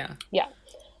are. Yeah. Yeah.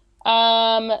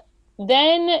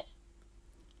 Then,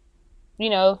 you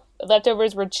know,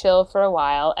 leftovers were chill for a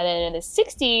while, and then in the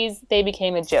 60s, they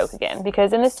became a joke again.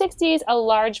 Because in the 60s, a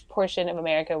large portion of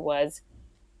America was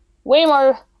way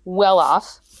more well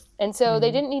off. And so they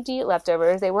didn't need to eat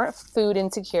leftovers. They weren't food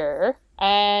insecure.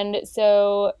 And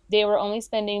so they were only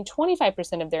spending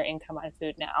 25% of their income on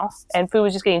food now. And food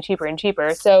was just getting cheaper and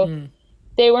cheaper. So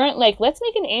they weren't like, let's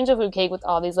make an angel food cake with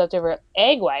all these leftover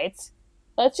egg whites.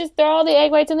 Let's just throw all the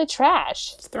egg whites in the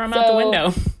trash. Just throw them out the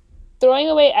window. Throwing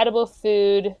away edible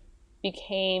food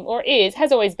became, or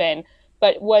has always been,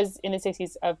 but was in the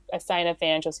 60s a sign of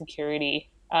financial security.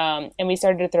 And we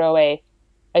started to throw away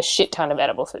a shit ton of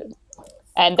edible food.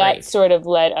 And that Right. sort of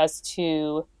led us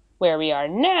to where we are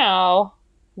now,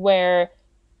 where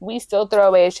we still throw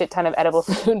away a shit ton of edible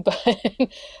food,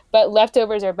 but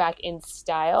leftovers are back in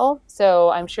style. So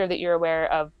I'm sure that you're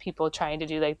aware of people trying to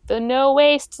do like the no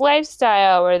waste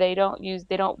lifestyle, where they don't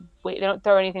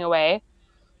throw anything away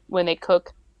when they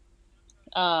cook.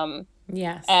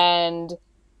 Yes. And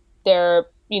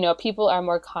people are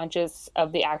more conscious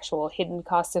of the actual hidden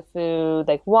costs of food,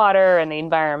 like water and the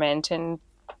environment and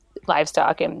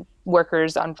livestock and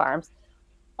workers on farms.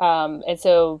 And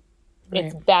so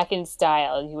it's back in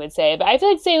style, you would say. But I feel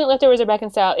like saying that leftovers are back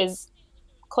in style is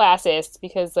classist,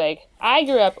 because like I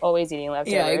grew up always eating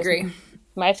leftovers. Yeah, I agree.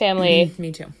 My family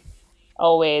Me too.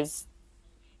 always,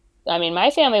 my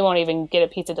family won't even get a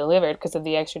pizza delivered because of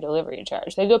the extra delivery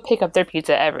charge. They go pick up their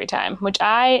pizza every time, which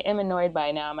I am annoyed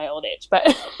by now in my old age.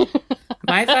 But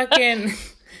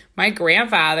My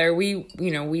grandfather, we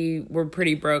were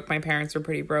pretty broke. My parents were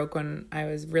pretty broke when I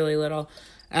was really little.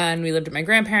 And we lived at my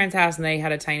grandparents' house, and they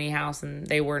had a tiny house, and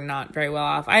they were not very well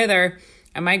off either.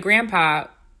 And my grandpa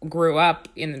grew up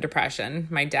in the Depression,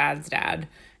 my dad's dad,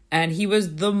 and he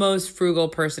was the most frugal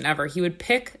person ever. He would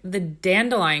pick the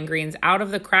dandelion greens out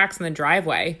of the cracks in the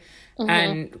driveway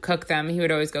and cook them. He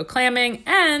would always go clamming.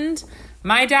 And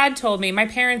my dad told me, my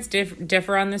parents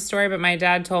differ on this story, but my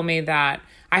dad told me that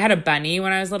I had a bunny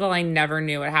when I was little. I never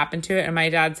knew what happened to it. And my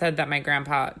dad said that my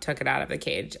grandpa took it out of the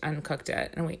cage and cooked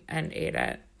it and ate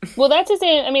it. well, that's the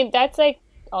same. That's like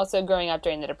also growing up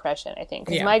during the Depression, I think.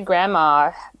 Because my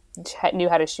grandma knew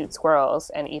how to shoot squirrels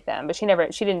and eat them, but she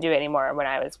didn't do it anymore when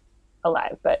I was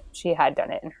alive, but she had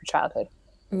done it in her childhood.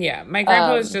 Yeah, my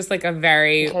grandpa was just like a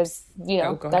very... Because,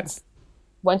 go ahead.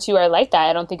 Once you are like that,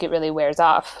 I don't think it really wears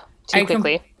off too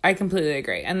quickly. I completely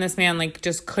agree. And this man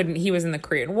just couldn't, he was in the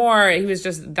Korean War. He was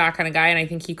just that kind of guy. And I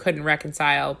think he couldn't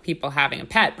reconcile people having a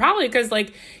pet, probably because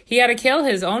he had to kill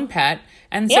his own pet.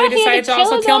 And so he decided to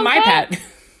also kill my pet.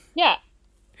 Yeah.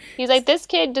 He's like, this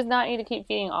kid does not need to keep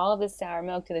feeding all of this sour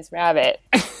milk to this rabbit.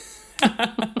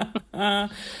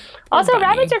 Also, bunny.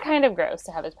 rabbits are kind of gross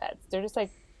to have as pets. They're just like,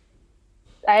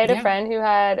 I had a friend who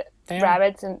had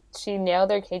rabbits, and she nailed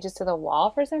their cages to the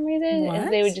wall for some reason. What?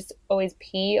 And they would just always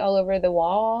pee all over the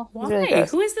wall. It was Why? really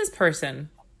gross. Who is this person?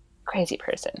 Crazy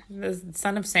person. The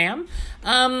son of Sam?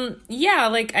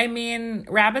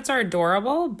 Rabbits are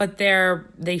adorable, but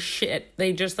they shit.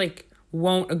 They just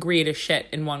won't agree to shit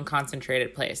in one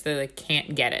concentrated place. They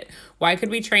can't get it. Why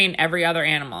could we train every other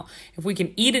animal? If we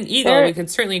can eat an eagle, we could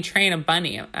certainly train a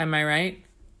bunny. Am I right?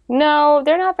 No,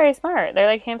 they're not very smart. They're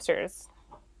like hamsters.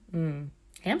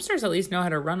 Hamsters at least know how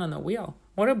to run on the wheel.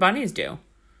 What do bunnies do?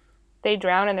 They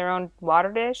drown in their own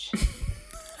water dish. Is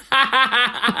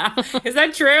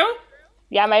that true?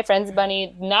 Yeah, my friend's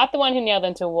bunny, not the one who nailed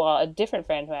into a wall, a different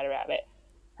friend who had a rabbit.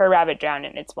 Her rabbit drowned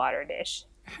in its water dish.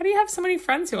 How do you have so many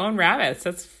friends who own rabbits?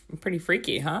 That's pretty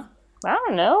freaky, huh? I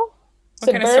don't know.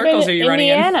 What kind of circles are you running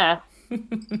in? Indiana.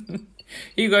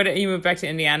 You move back to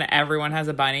Indiana, everyone has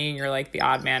a bunny, and you're like the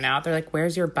odd man out. They're like,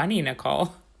 where's your bunny,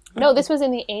 Nicole? No, this was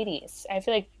in the 80s. I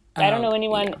feel like I don't know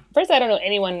anyone. Yeah. First, I don't know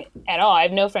anyone at all. I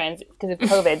have no friends because of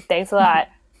COVID. Thanks a lot.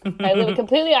 I live a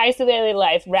completely isolated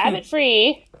life,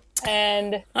 rabbit-free,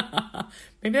 and...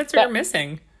 Maybe that's what you're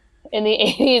missing. In the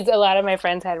 80s, a lot of my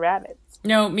friends had rabbits.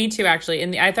 No, me too,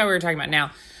 actually. I thought we were talking about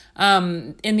now.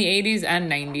 In the 80s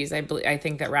and 90s, I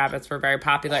think that rabbits were very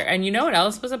popular. And you know what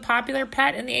else was a popular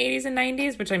pet in the 80s and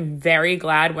 90s, which I'm very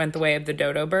glad went the way of the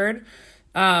dodo bird?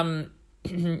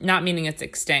 Not meaning it's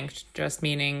extinct, just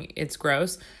meaning it's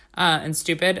gross. and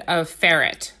stupid, a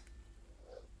ferret.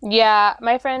 Yeah,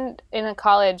 my friend in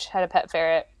college had a pet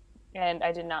ferret, and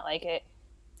I did not like it.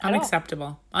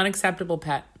 Unacceptable. Unacceptable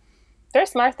pet. They're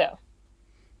smart, though.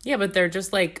 Yeah, but they're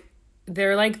just like,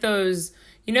 they're like those,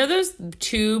 you know those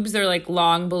tubes? They're like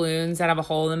long balloons that have a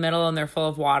hole in the middle and they're full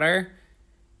of water?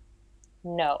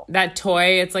 No. That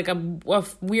toy, it's like a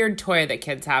weird toy that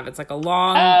kids have. It's like a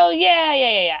long... Oh,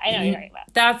 yeah. I know what you're talking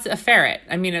about. That's a ferret.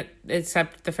 I mean,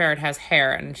 except the ferret has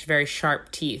hair and very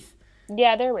sharp teeth.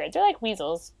 Yeah, they're weird. They're like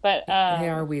weasels, but... They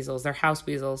are weasels. They're house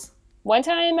weasels. One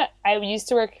time, I used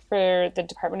to work for the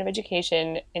Department of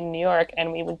Education in New York,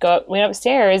 and we went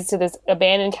upstairs to this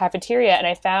abandoned cafeteria, and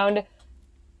I found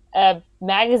a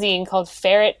magazine called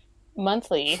Ferret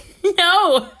Monthly.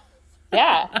 No!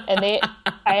 Yeah, and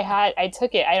I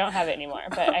took it. I don't have it anymore,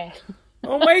 but I...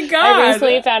 Oh my God. I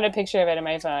recently found a picture of it in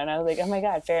my phone. I was like, oh my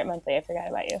God, Ferret Monthly. I forgot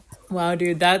about you. Wow,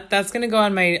 dude, that's going to go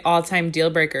on my all-time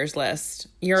deal breakers list.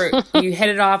 You hit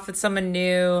it off with someone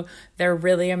new. They're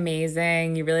really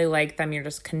amazing. You really like them. You're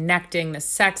just connecting. The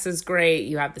sex is great.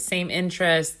 You have the same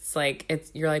interests.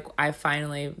 You're like, I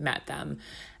finally met them.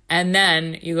 And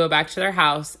then you go back to their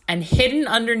house and hidden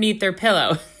underneath their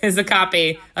pillow is a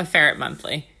copy of Ferret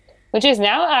Monthly. Which is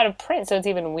now out of print, so it's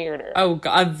even weirder. Oh,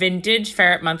 God, a vintage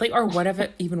Ferret Monthly, or what if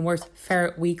it even worse,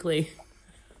 Ferret Weekly.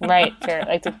 Right, Ferret,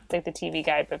 like the TV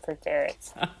guide, but for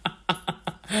ferrets.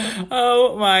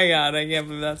 Oh my God, I can't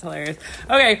believe that's hilarious.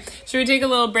 Okay, should we take a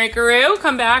little breakaroo,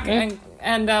 come back, and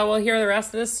we'll hear the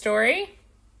rest of this story?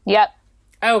 Yep.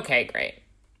 Okay, great.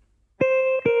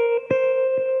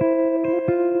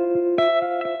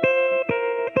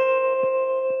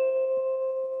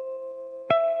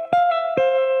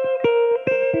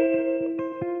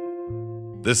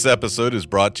 This episode is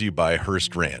brought to you by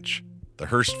Hearst Ranch. The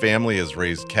Hearst family has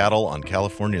raised cattle on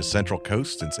California's Central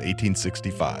Coast since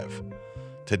 1865.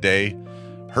 Today,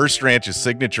 Hearst Ranch's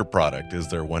signature product is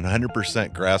their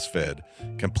 100% grass-fed,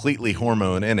 completely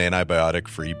hormone and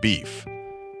antibiotic-free beef.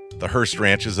 The Hearst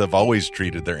Ranches have always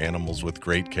treated their animals with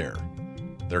great care.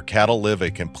 Their cattle live a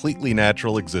completely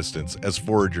natural existence as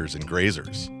foragers and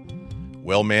grazers.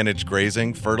 Well-managed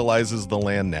grazing fertilizes the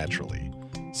land naturally,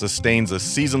 sustains a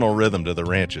seasonal rhythm to the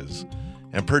ranches,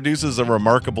 and produces a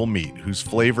remarkable meat whose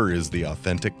flavor is the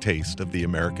authentic taste of the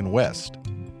American West.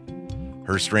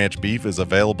 Hearst Ranch beef is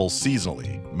available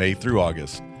seasonally, May through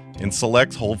August, in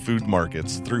select Whole Food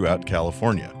markets throughout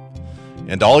California,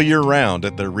 and all year round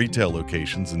at their retail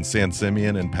locations in San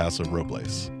Simeon and Paso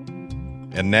Robles.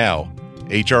 And now,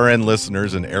 HRN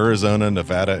listeners in Arizona,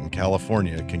 Nevada, and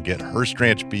California can get Hearst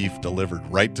Ranch beef delivered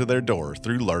right to their door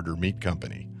through Larder Meat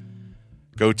Company.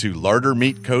 Go to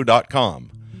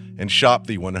lardermeatco.com and shop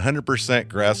the 100%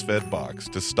 grass-fed box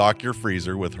to stock your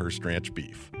freezer with Hearst Ranch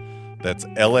beef. That's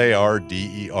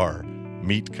LARDER,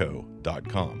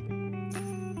 meatco.com.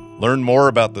 Learn more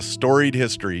about the storied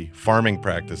history, farming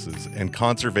practices, and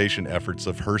conservation efforts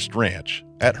of Hearst Ranch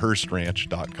at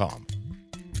HearstRanch.com.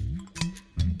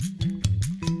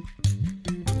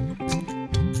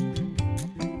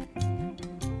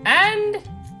 And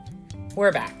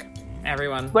we're back,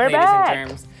 everyone. We're ladies back. And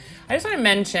germs. I just want to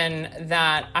mention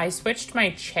that I switched my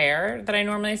chair that I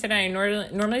normally sit in. I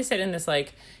normally sit in this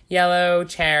like yellow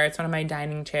chair. It's one of my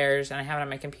dining chairs, and I have it on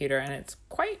my computer, and it's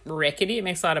quite rickety. It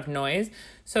makes a lot of noise.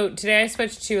 So today I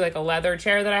switched to like a leather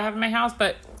chair that I have in my house,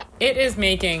 but it is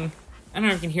making, I don't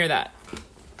know if you can hear that,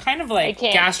 kind of like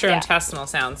gastrointestinal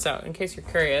sound. So in case you're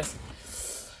curious,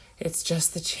 it's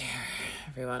just the chair,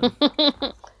 everyone.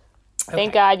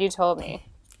 Thank God you told me.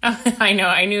 I know.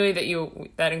 I knew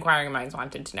that inquiring minds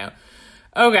wanted to know.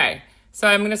 Okay, so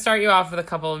I'm going to start you off with a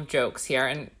couple of jokes here,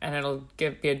 and it'll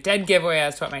be a dead giveaway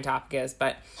as to what my topic is.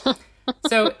 But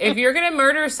so if you're going to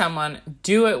murder someone,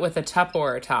 do it with a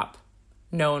Tupperware top.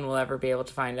 No one will ever be able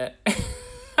to find it. It's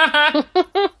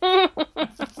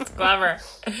clever.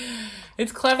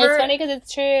 It's clever. It's funny because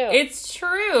it's true. It's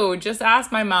true. Just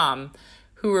ask my mom,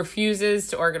 who refuses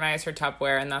to organize her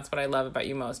Tupperware, and that's what I love about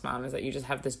you most, Mom, is that you just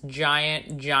have this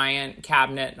giant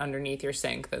cabinet underneath your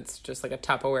sink that's just like a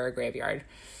Tupperware graveyard.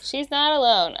 She's not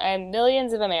alone, and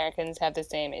millions of Americans have the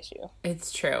same issue.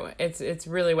 It's true. It's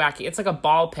really wacky. It's like a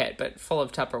ball pit, but full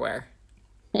of Tupperware.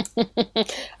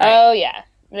 Oh, yeah.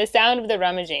 The sound of the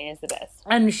rummaging is the best.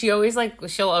 And she'll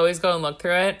always go and look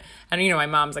through it. And, my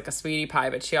mom's like a sweetie pie,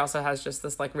 but she also has just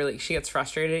this, like, really, she gets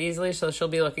frustrated easily. So she'll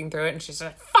be looking through it and she's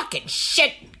like, fucking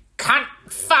shit, cunt,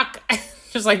 fuck.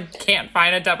 Just, like, can't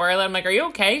find a Tupperware. I'm like, are you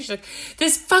okay? She's like,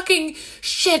 this fucking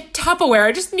shit Tupperware.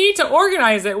 I just need to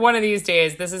organize it one of these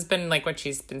days. This has been, like, what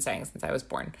she's been saying since I was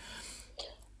born.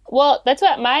 Well, that's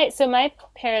what my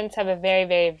parents have a very,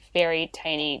 very, very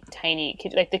tiny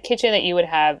kitchen, like the kitchen that you would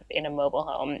have in a mobile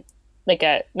home, like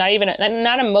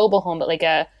not a mobile home, but like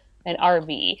an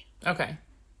RV. Okay.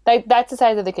 Like that's the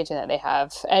size of the kitchen that they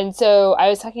have. And so I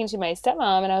was talking to my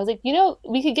stepmom, and I was like,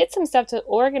 we could get some stuff to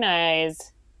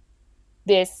organize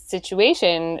this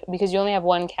situation because you only have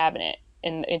one cabinet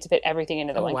and to fit everything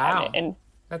into the one cabinet. And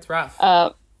that's rough.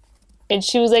 And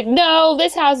she was like, "No,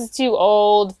 this house is too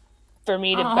old for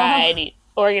me to buy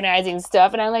organizing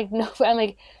stuff." And I'm like, "No," I'm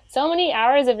like, "So many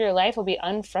hours of your life will be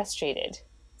unfrustrated."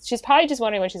 She's probably just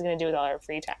wondering what she's going to do with all her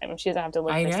free time if she doesn't have to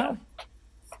look for stuff.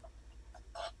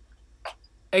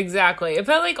 Exactly.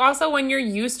 But like also when you're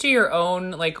used to your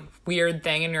own like weird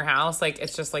thing in your house, like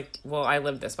it's just like, well, I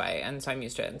live this way and so I'm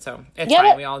used to it. And so it's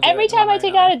fine. We all do every it time I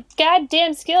take out a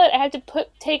goddamn skillet, I have to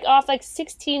take off like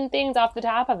 16 things off the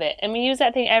top of it. And we use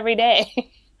that thing every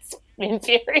day. It's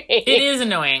infuriating. It is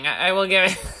annoying. I will give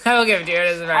it to you. It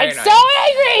is very annoying. I'm so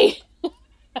angry.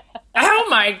 Oh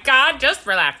my God, just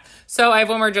relax. So I have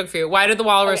one more joke for you. Why did the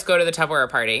walrus go to the Tupperware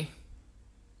party?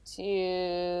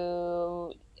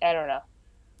 I don't know.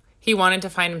 He wanted to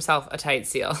find himself a tight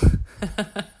seal.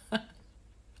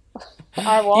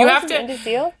 Are walruses into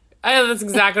seals? That's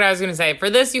exactly what I was going to say.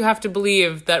 For this, you have to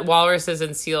believe that walruses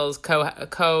and seals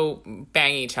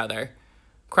co-bang each other.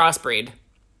 Crossbreed.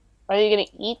 Are they going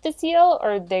to eat the seal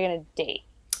or are they going to date?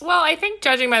 Well, I think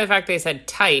judging by the fact they said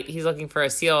tight, he's looking for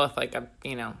a seal with like a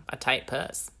tight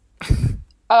puss.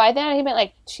 Oh, I think he meant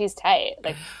like she's tight.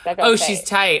 Like that girl's tight. She's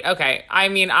tight. Okay. I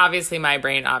mean, obviously my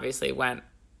brain went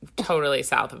totally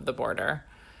south of the border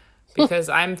because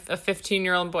I'm a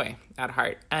 15-year-old boy at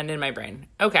heart and in my brain.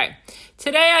 Okay.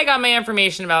 Today I got my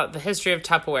information about the history of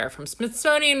Tupperware from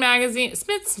Smithsonian's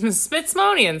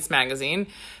Magazine,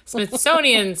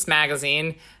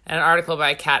 an article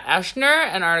by Kat Eschner,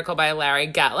 an article by Larry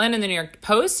Gatlin in the New York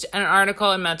Post, and an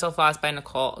article in Mental Floss by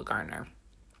Nicole Garner.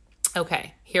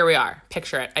 Okay, here we are.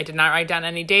 Picture it. I did not write down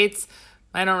any dates.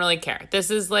 I don't really care.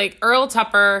 This is like Earl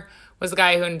Tupper was the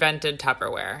guy who invented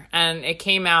Tupperware, and it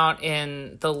came out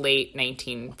in the mid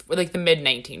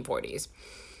 1940s.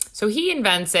 So he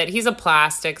invents it. He's a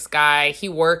plastics guy. He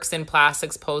works in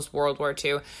plastics post World War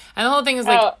II, and the whole thing is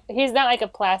like, oh, he's not like a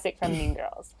plastic from Mean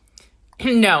Girls.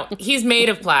 No, he's made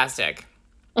of plastic.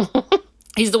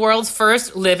 He's the world's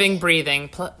first living,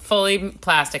 breathing, fully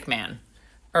plastic man,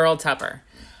 Earl Tupper.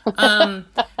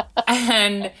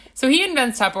 And so he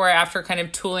invents Tupperware after kind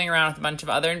of tooling around with a bunch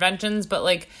of other inventions, but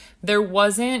like there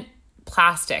wasn't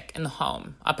plastic in the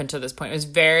home up until this point. It was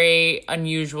very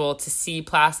unusual to see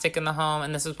plastic in the home,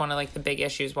 and this is one of like the big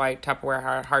issues why Tupperware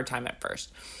had a hard time at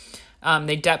first.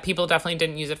 People definitely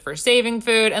didn't use it for saving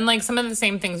food, and like some of the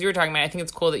same things you were talking about. I think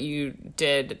it's cool that you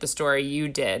did the story you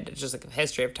did, just like the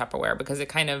history of Tupperware, because it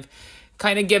kind of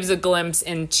gives a glimpse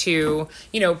into,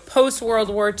 post World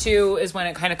War II is when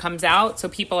it kind of comes out. So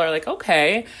people are like,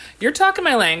 okay, you're talking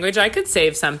my language. I could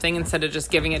save something instead of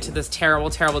just giving it to this terrible,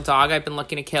 terrible dog I've been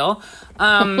looking to kill.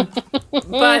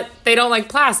 But they don't like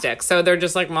plastic. So they're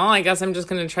just like, well, I guess I'm just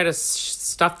going to try to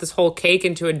stuff this whole cake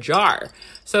into a jar.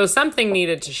 So something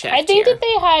needed to shift. I think that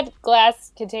they had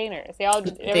glass containers.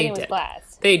 Everything was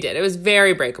glass. They did. It was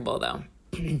very breakable though.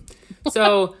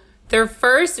 So their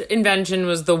first invention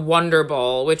was the Wonder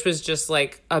Bowl, which was just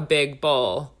like a big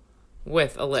bowl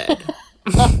with a lid.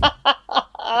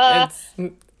 It's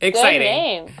exciting. Good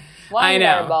name. Wonder I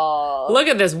know. Bowl. Look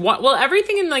at this. Well,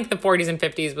 everything in like the 40s and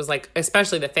 50s was like,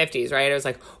 especially the 50s, right? It was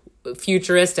like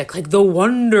futuristic, like the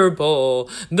Wonder Bowl,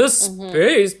 the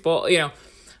Space Bowl,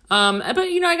 But,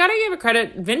 I got to give it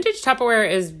credit. Vintage Tupperware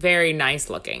is very nice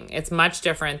looking. It's much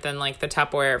different than, like, the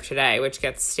Tupperware of today, which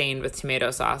gets stained with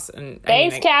tomato sauce. And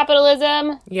Thanks,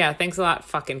 capitalism. Yeah, thanks a lot,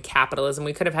 fucking capitalism.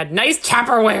 We could have had nice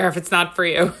Tupperware if it's not for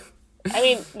you. I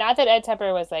mean, not that Ed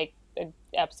Tupper was, like, an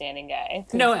upstanding guy.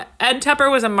 No, Ed Tupper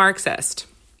was a Marxist.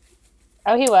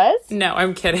 Oh, he was? No,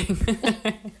 I'm kidding.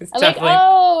 I'm like,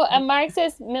 a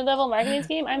Marxist mid-level marketing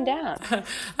scheme? I'm down.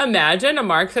 Imagine a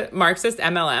Marxist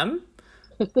MLM.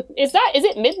 Is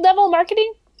it mid-level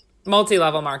marketing?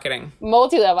 Multi-level marketing.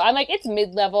 Multi-level. I'm like, it's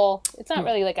mid-level. It's not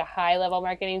really like a high-level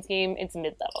marketing scheme. It's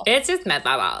mid-level. It's just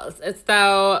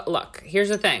mid-level. Look, here's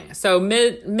the thing. So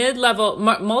mid-level,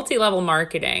 multi-level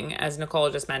marketing, as Nicole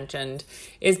just mentioned,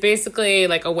 is basically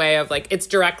like a way of like, it's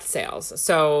direct sales.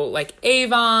 So like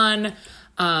Avon,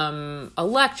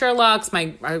 Electrolux,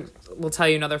 I will tell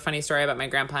you another funny story about my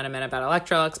grandpa in a minute about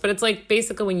Electrolux, but it's like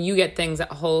basically when you get things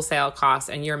at wholesale cost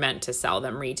and you're meant to sell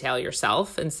them retail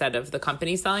yourself instead of the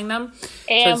company selling them.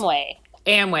 Amway.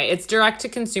 It's direct to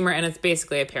consumer and it's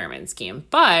basically a pyramid scheme.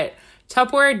 But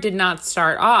Tupperware did not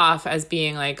start off as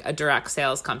being like a direct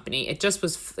sales company.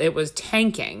 It was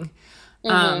tanking.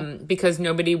 Because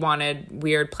nobody wanted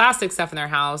weird plastic stuff in their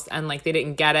house, and like they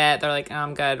didn't get it. They're like, oh,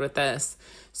 I'm good with this.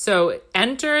 So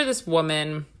enter this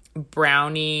woman,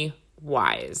 Brownie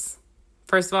Wise.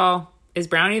 First of all, is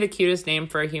Brownie the cutest name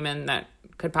for a human that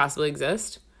could possibly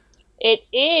exist? It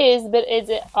is, but is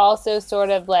it also sort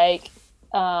of like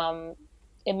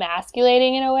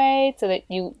emasculating in a way, so that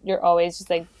you're always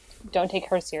just like, don't take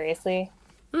her seriously?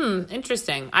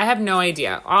 Interesting. I have no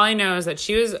idea. All I know is that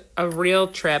she was a real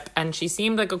trip, and she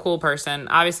seemed like a cool person.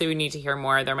 Obviously, we need to hear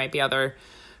more. There might be other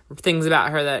things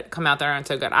about her that come out that aren't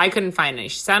so good. I couldn't find any.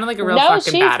 She sounded like a real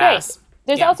fucking badass. Great.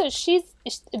 There's also,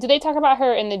 do they talk about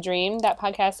her in The Dream, that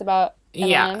podcast about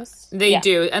M&Ms? Yeah, they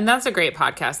do. And that's a great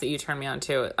podcast that you turned me on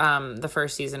to. The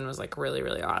first season was like really,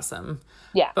 really awesome.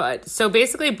 Yeah. But so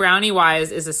basically, Brownie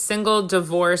Wise is a single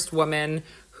divorced woman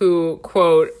who,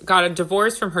 quote, got a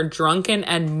divorce from her drunken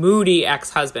and moody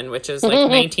ex-husband, which is like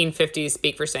 1950s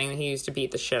speak for saying that he used to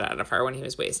beat the shit out of her when he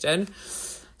was wasted.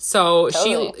 So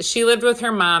Totally. she lived with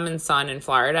her mom and son in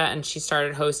Florida, and she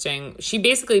started hosting. She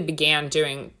basically began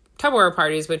doing Tupperware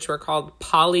parties, which were called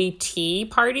poly tea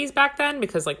parties back then,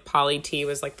 because like poly tea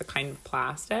was like the kind of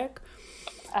plastic.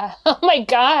 Oh my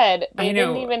God. They I know.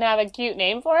 didn't even have a cute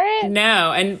name for it?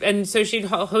 No, and so she'd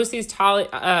host these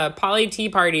poly tea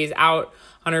parties out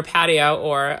on her patio,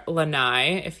 or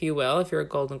lanai, if you will, if you're a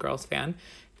Golden Girls fan.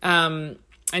 And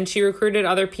she recruited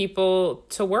other people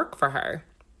to work for her.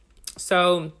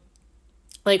 So,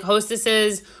 like,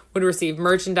 hostesses would receive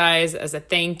merchandise as a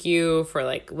thank you for,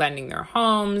 like, lending their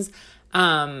homes.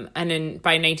 And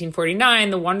by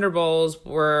 1949, the Wonder Bowls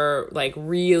were, like,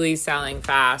 really selling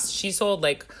fast. She sold,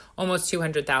 like, almost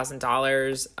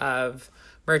 $200,000 of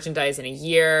merchandise in a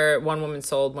year. One woman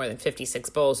sold more than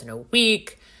 56 bowls in a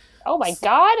week. Oh my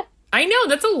God. I know,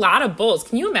 that's a lot of bowls.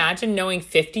 Can you imagine knowing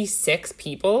 56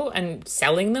 people and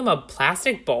selling them a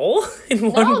plastic bowl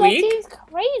in 1 week? That seems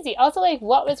crazy. Also, like,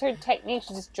 what was her technique?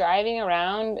 She's just driving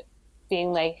around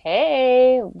being like,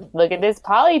 hey, look at this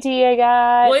poly tea I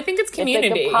got. Well, I think it's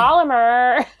community. It's like a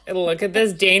polymer. Look at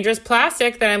this dangerous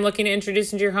plastic that I'm looking to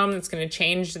introduce into your home that's going to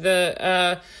change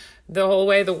the whole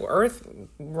way the earth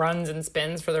runs and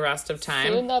spins for the rest of time.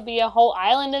 Soon there'll be a whole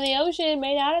island in the ocean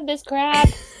made out of this crap.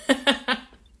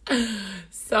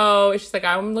 So she's like,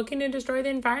 I'm looking to destroy the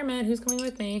environment. Who's coming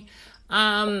with me?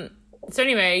 So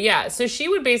anyway, yeah. So she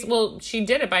would she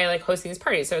did it by like hosting these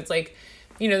parties. So it's like,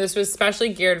 you know, this was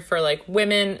especially geared for like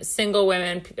women, single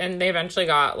women, and they eventually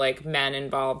got like men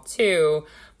involved too.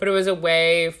 But it was a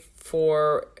way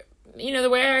for, you know, the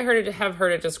way I have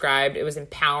heard it described, it was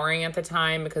empowering at the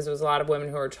time, because there was a lot of women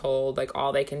who were told like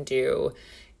all they can do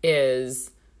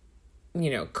is, you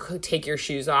know, take your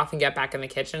shoes off and get back in the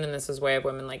kitchen. And this is a way of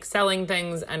women like selling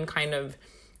things and kind of,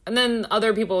 and then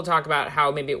other people talk about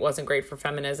how maybe it wasn't great for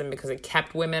feminism because it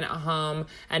kept women at home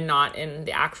and not in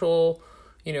the actual,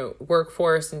 you know,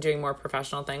 workforce and doing more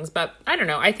professional things. But I don't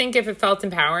know. I think if it felt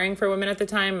empowering for women at the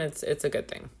time, it's a good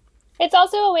thing. It's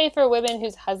also a way for women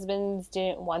whose husbands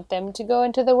didn't want them to go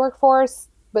into the workforce,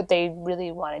 but they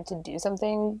really wanted to do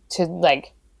something to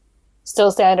like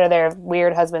still stay under their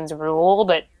weird husband's rule,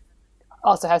 but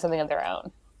also have something of their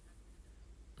own.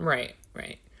 Right.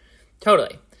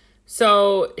 Totally.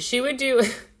 So she would do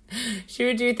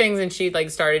things, and she like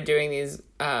started doing these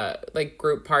like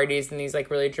group parties and these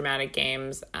like really dramatic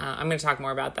games. I'm going to talk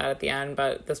more about that at the end,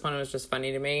 but this one was just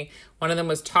funny to me. One of them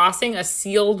was tossing a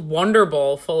sealed Wonder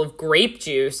Bowl full of grape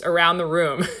juice around the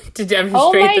room to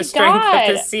demonstrate the strength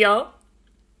of the seal.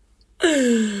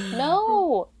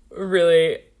 No.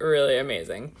 Really, really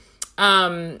amazing.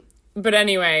 But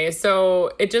anyway,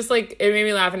 so it just like, it made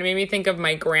me laugh, and it made me think of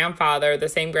my grandfather, the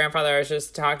same grandfather I was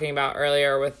just talking about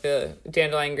earlier with the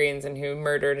dandelion greens and who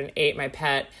murdered and ate my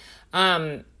pet.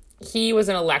 He was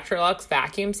an Electrolux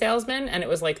vacuum salesman, and it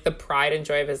was like the pride and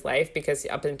joy of his life, because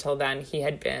up until then he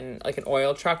had been like an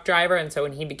oil truck driver. And so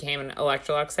when he became an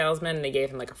Electrolux salesman and they gave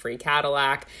him like a free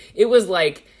Cadillac, it was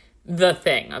like the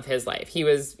thing of his life. He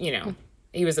was, you know,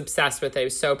 he was obsessed with it. He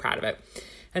was so proud of it.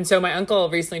 And so my uncle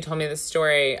recently told me this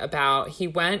story about, he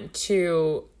went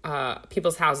to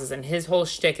people's houses, and his whole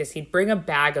shtick is he'd bring a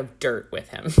bag of dirt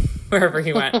with him wherever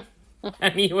he went.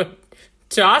 And he would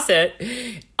toss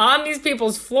it on these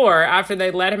people's floor after they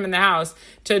let him in the house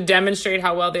to demonstrate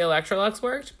how well the Electrolux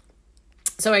worked.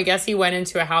 So I guess he went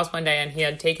into a house one day, and he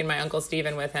had taken my Uncle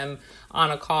Stephen with him on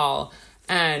a call.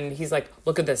 And he's like,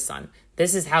 look at this, son.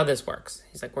 This is how this works.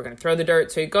 He's like, we're going to throw the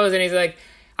dirt. So he goes and he's like,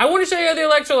 I want to show you how the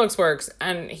Electrolux works.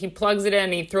 And he plugs it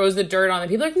in, he throws the dirt on, and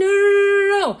people are like,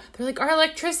 no. They're like, our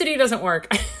electricity doesn't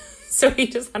work. So he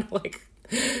just had to like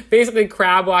basically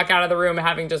crab walk out of the room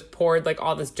having just poured like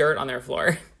all this dirt on their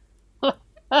floor.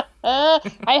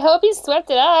 I hope he swept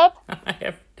it up. I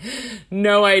have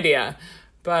no idea,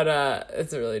 but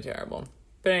it's really terrible.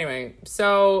 But anyway,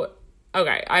 so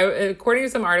okay, according to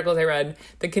some articles I read,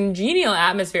 the congenial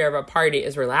atmosphere of a party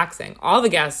is relaxing. All the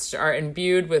guests are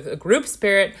imbued with a group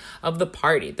spirit of the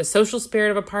party. The social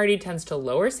spirit of a party tends to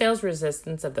lower sales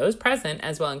resistance of those present,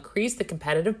 as well increase the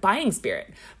competitive buying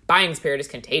spirit. Buying spirit is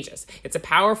contagious. It's a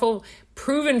powerful,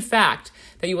 proven fact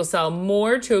that you will sell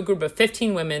more to a group of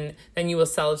 15 women than you will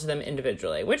sell to them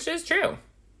individually, which is true.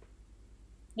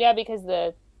 Yeah, because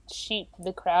the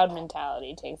crowd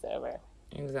mentality takes over.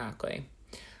 Exactly.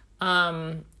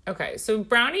 Okay, so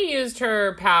Brownie used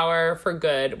her power for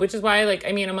good, which is why, like,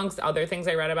 I mean, amongst other things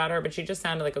I read about her, but she just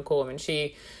sounded like a cool woman.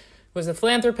 She was a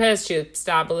philanthropist. She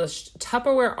established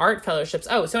Tupperware Art Fellowships.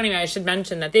 Oh, so anyway, I should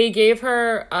mention that they gave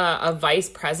her a vice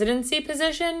presidency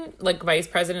position, like vice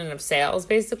president of sales,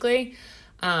 basically,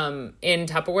 in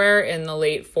Tupperware in the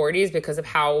late 40s because of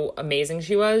how amazing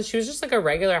she was. She was just like a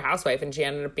regular housewife, and she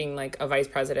ended up being like a vice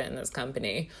president in this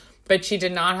company. But she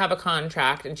did not have a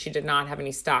contract, and she did not have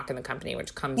any stock in the company,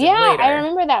 which comes in later. Yeah, I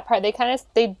remember that part.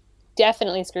 They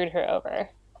definitely screwed her over.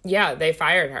 Yeah, they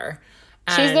fired her.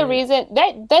 She's the reason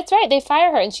that's right. They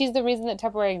fire her, and she's the reason that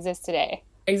Tupperware exists today.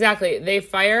 Exactly. They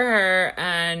fire her,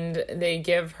 and they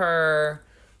give her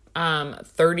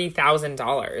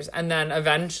 $30,000, and then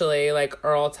eventually, like,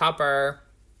 Earl Tupper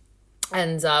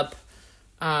ends up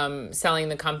selling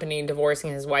the company,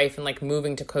 divorcing his wife, and like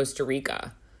moving to Costa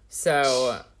Rica.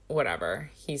 So whatever,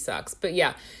 he sucks. But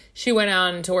yeah, she went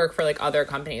on to work for like other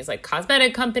companies, like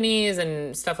cosmetic companies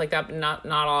and stuff like that, but not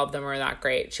all of them were that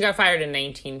great. She got fired in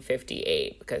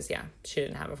 1958 because she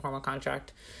didn't have a formal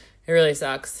contract. It really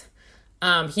sucks.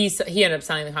 He ended up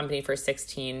selling the company for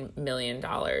 $16 million.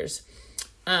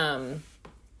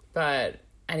 But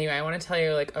anyway, I want to tell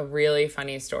you like a really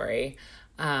funny story.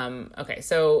 Okay,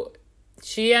 so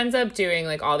she ends up doing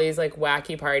like all these like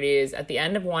wacky parties. At the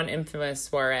end of one infamous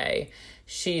soiree,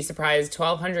 she surprised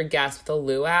 1,200 guests with a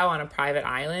luau on a private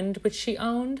island, which she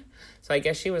owned. So I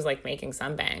guess she was like making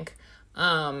some bank.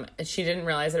 She didn't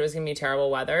realize that it was going to be terrible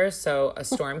weather. So a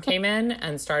storm came in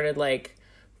and started like,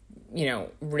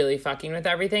 really fucking with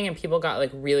everything. And people got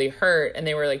like really hurt, and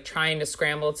they were like trying to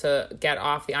scramble to get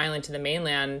off the island to the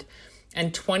mainland.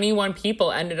 And 21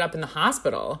 people ended up in the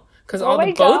hospital because all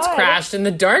the boats crashed in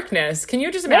the darkness. Can you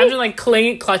just imagine like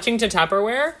clutching to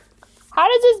Tupperware? How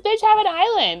does this bitch have an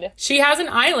island? She has an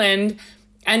island,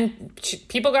 and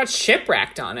people got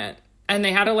shipwrecked on it. And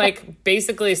they had to like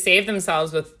basically save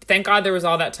themselves with, thank God there was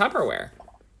all that Tupperware.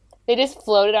 They just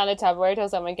floated on the Tupperware until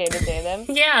someone came to save them?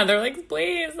 Yeah, they're like,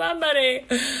 please, somebody.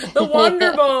 The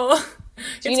Wonder Bowl.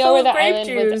 Do you know where the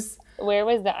island was? Where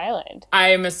was the island?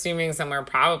 I'm assuming somewhere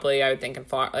probably, I would think,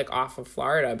 off of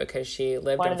Florida, because she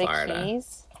lived in Florida. One of the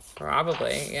Keys?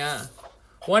 Probably, yeah.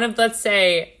 One of, let's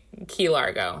say, Key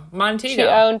Largo.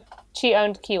 Montego. She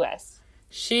owned Key West.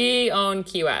 She owned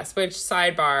Key West, which,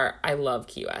 sidebar, I love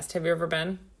Key West. Have you ever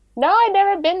been? No, I've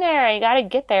never been there. I gotta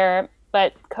get there.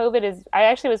 But COVID is... I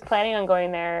actually was planning on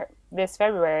going there this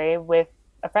February with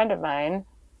a friend of mine.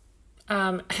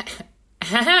 I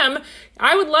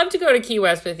would love to go to Key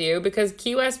West with you, because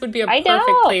Key West would be a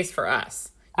perfect place for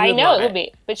us. I know it would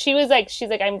be. But she's like,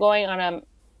 I'm going on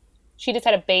she just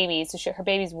had a baby, so her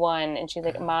baby's 1, and she's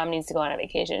like, Mom needs to go on a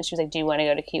vacation. And she was like, do you want to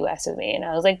go to Key West with me? And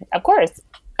I was like, of course.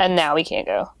 And now we can't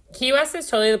go. Key West is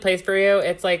totally the place for you.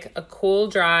 It's like a cool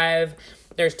drive.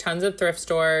 There's tons of thrift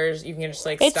stores. You can just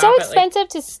like it's so expensive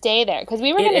to stay there, because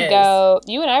we were going to go.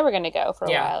 You and I were going to go for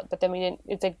a while, but then we didn't.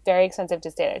 It's like very expensive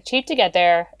to stay there. Cheap to get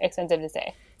there, expensive to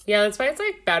stay. Yeah, that's why it's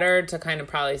like better to kind of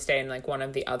probably stay in like one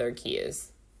of the other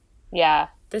keys. Yeah.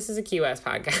 This is a Key West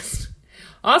podcast.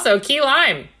 Also, key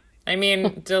lime. I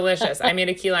mean, delicious. I made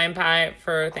a key lime pie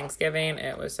for Thanksgiving.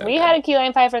 It was so good. We had a key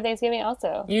lime pie for Thanksgiving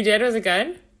also. You did? Was it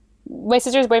good? My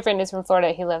sister's boyfriend is from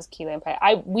Florida. He loves key lime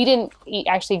pie. We didn't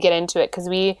actually get into it because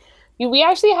we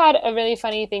actually had a really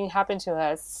funny thing happen to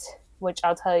us, which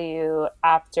I'll tell you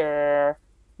after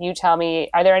you tell me.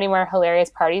 Are there any more hilarious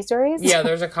party stories? Yeah,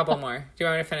 there's a couple more. Do you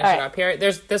want me to finish it up here?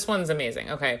 This one's amazing.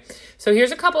 Okay. So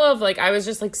here's a couple of like, I was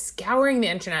just like scouring the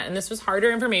internet, and this was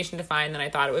harder information to find than I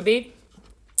thought it would be.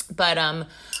 But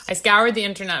I scoured the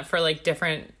internet for like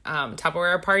different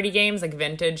Tupperware party games, like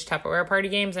vintage Tupperware party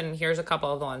games, and here's a couple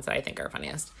of the ones that I think are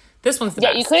funniest. This one's the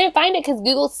best. Yeah, you couldn't find it because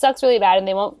Google sucks really bad, and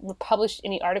they won't publish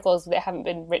any articles that haven't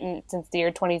been written since the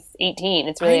year 2018.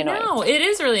 It's really annoying. No, it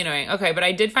is really annoying. Okay, but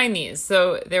I did find these.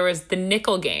 So there was the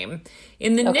nickel game.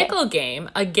 In the nickel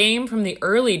game, a game from the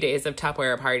early days of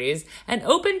Tupperware parties, an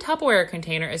open Tupperware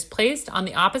container is placed on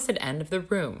the opposite end of the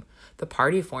room. The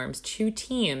party forms 2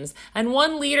 teams, and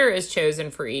 1 leader is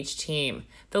chosen for each team.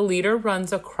 The leader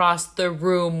runs across the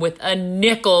room with a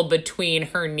nickel between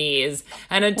her knees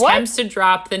and attempts to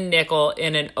drop the nickel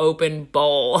in an open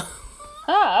bowl.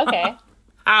 Oh, okay.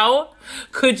 How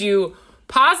could you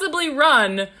possibly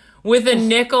run with a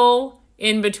nickel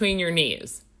in between your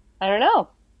knees? I don't know.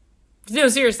 No,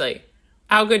 seriously.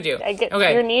 How could you?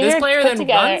 Your knees This are player put then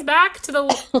together. runs back to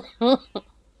the...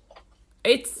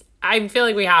 I feel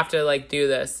like we have to like do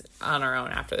this on our own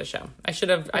after the show. I should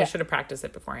have practiced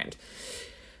it beforehand.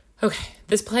 Okay.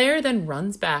 This player then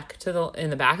runs back in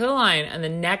the back of the line, and the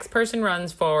next person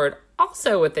runs forward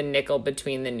also with the nickel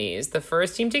between the knees. The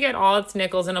first team to get all its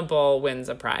nickels in a bowl wins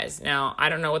a prize. Now, I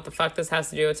don't know what the fuck this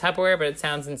has to do with Tupperware, but it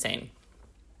sounds insane.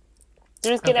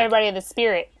 You're just getting everybody in the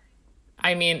spirit.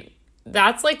 I mean,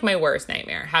 that's like my worst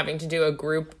nightmare, having to do a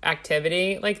group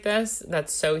activity like this.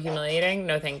 That's so humiliating.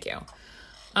 No, thank you.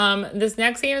 This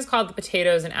next game is called the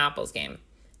Potatoes and Apples game.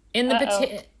 In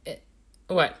the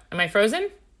What? Am I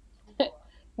frozen?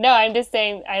 No, I'm just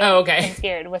saying. Okay. I'm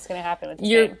scared. What's going to happen with this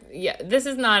game? Yeah, this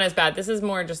is not as bad. This is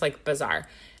more just like bizarre.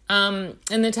 In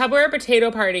the Tupperware Potato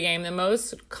Party game, the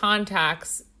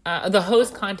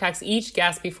host contacts each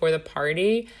guest before the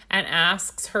party and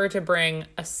asks her to bring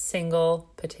a single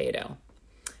potato.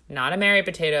 Not a Mary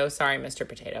Potato. Sorry, Mr.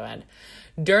 Potato Head.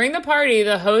 During the party,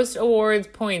 the host awards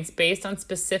points based on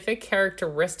specific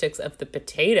characteristics of the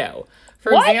potato.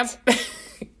 For example,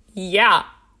 yeah.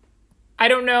 I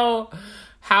don't know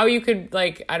how you could,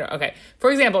 okay.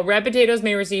 For example, red potatoes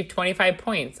may receive 25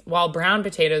 points, while brown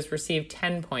potatoes receive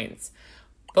 10 points.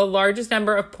 The largest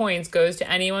number of points goes to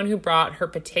anyone who brought her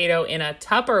potato in a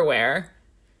Tupperware.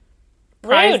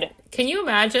 Rude. Can you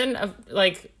imagine,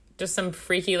 just some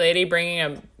freaky lady bringing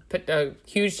a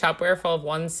huge Tupperware full of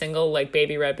one single,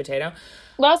 baby red potato?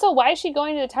 Well, also, why is she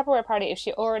going to the Tupperware party if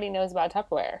she already knows about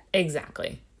Tupperware?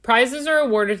 Exactly. Prizes are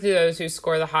awarded to those who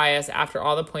score the highest after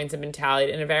all the points have been tallied.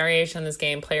 In a variation on this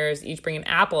game, players each bring an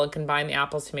apple and combine the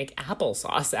apples to make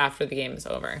applesauce after the game is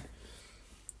over.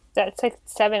 That's like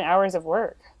 7 hours of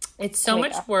work. It's so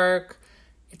much work.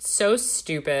 It's so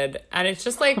stupid. And it's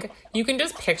just you can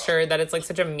just picture that it's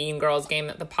such a Mean Girls game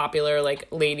that the popular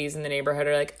ladies in the neighborhood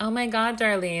are like, oh my God,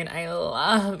 Darlene, I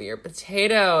love your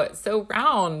potato. It's so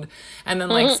round. And then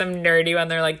some nerdy one,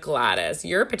 they're like, Gladys,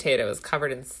 your potato is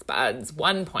covered in spuds.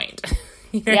 1 point.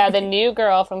 Yeah, the new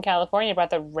girl from California brought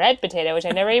the red potato, which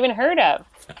I never even heard of.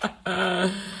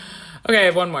 Okay, I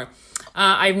have one more.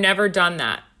 I've never done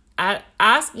that.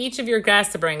 Ask each of your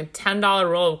guests to bring a $10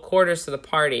 roll of quarters to the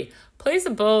party. Place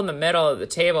a bowl in the middle of the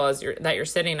table that you're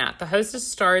sitting at. The hostess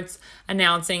starts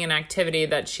announcing an activity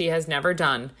that she has never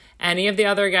done. Any of the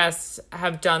other guests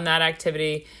have done that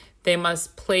activity, they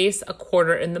must place a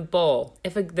quarter in the bowl.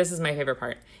 This is my favorite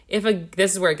part.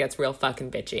 This is where it gets real fucking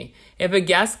bitchy. If a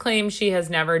guest claims she has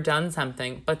never done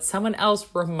something, but someone else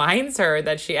reminds her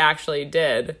that she actually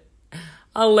did,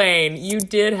 Elaine, you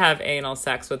did have anal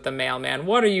sex with the mailman.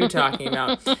 What are you talking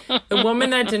about? The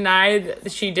woman that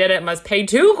denied she did it must pay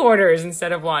 2 quarters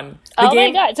instead of 1.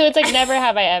 My God. So it's never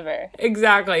have I ever.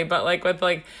 Exactly. But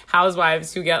with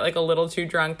housewives who get a little too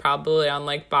drunk, probably on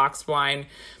boxed wine,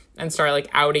 and start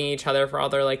outing each other for all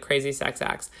their crazy sex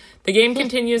acts. The game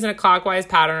continues in a clockwise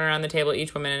pattern around the table,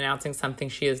 each woman announcing something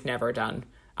she has never done.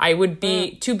 I would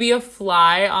to be a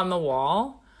fly on the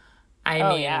wall.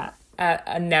 Yeah.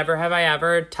 A never have I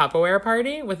ever Tupperware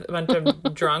party with a bunch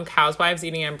of drunk housewives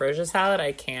eating ambrosia salad.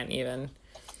 I can't even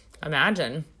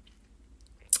imagine.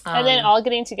 And then all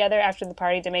getting together after the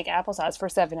party to make applesauce for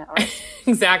 7 hours.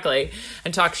 Exactly.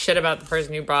 And talk shit about the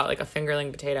person who brought a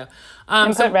fingerling potato.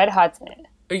 And put Red Hots in it.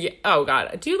 Yeah, oh,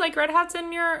 God. Do you like Red Hots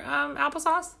in your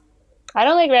applesauce? I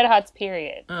don't like Red Hots,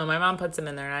 period. Oh, my mom puts them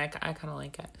in there, and I kind of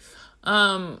like it.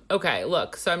 Okay,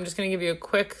 look, so I'm just going to give you a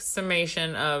quick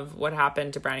summation of what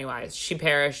happened to Brownie Wise. She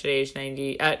perished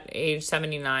at age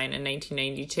 79 in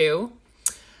 1992.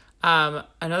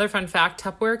 Another fun fact,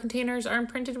 Tupperware containers are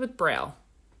imprinted with Braille.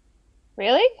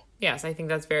 Really? Yes, I think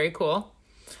that's very cool.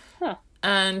 Huh.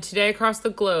 And today across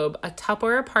the globe, a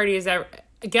Tupperware party is...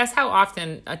 Guess how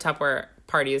often a Tupperware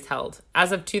party is held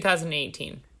as of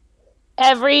 2018?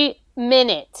 Every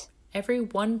minute. Every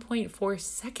 1.4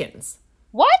 seconds.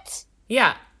 What?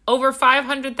 Yeah. Over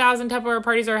 500,000 Tupperware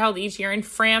parties are held each year in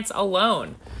France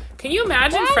alone. Can you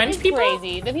imagine French people?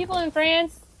 Crazy. The people in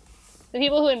France, the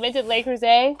people who invented Le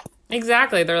Creuset.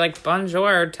 Exactly. They're like,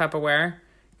 bonjour, Tupperware.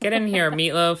 Get in here,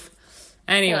 meatloaf.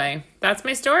 Anyway, that's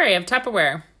my story of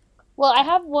Tupperware. Well, I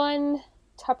have one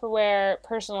Tupperware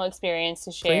personal experience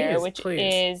to share, which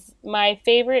please. is my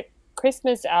favorite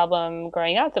Christmas album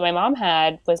growing up that my mom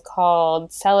had was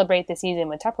called Celebrate the Season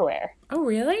with Tupperware. Oh,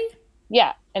 really?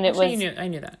 Yeah, and it was... I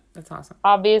knew that. That's awesome.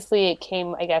 Obviously, it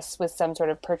came, I guess, with some sort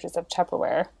of purchase of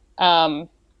Tupperware.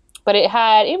 But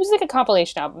it was like a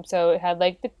compilation album, so it had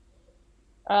like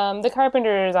the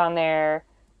Carpenters on there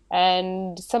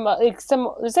and some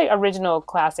there's like original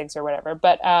classics or whatever.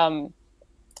 But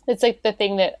it's like the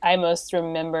thing that I most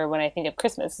remember when I think of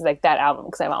Christmas is like that album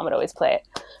because my mom would always play it.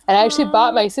 And I actually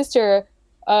bought my sister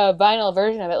a vinyl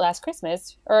version of it last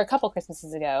Christmas or a couple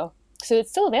Christmases ago, so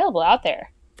it's still available out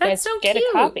there. That's so get cute.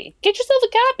 A copy. Get yourself a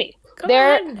copy. Go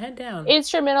Their ahead and head down.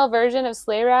 Instrumental version of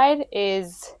Sleigh Ride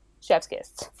is Chef's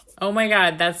Kiss. Oh my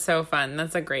God, that's so fun.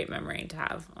 That's a great memory to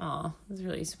have. Oh, that's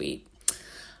really sweet.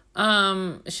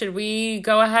 Should we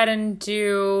go ahead and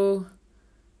do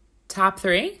top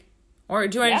 3?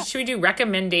 Or should we do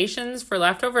recommendations for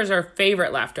leftovers or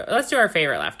favorite leftovers? Let's do our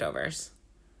favorite leftovers.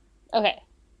 Okay.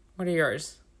 What are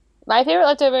yours? My favorite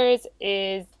leftovers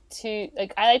is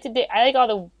I like all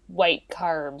the white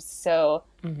carbs. So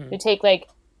you take like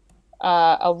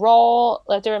a roll,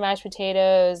 leftover mashed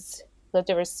potatoes,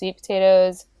 leftover sweet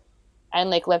potatoes, and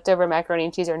like leftover macaroni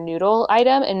and cheese or noodle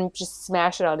item, and just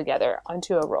smash it all together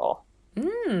onto a roll.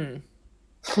 That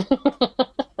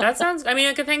sounds,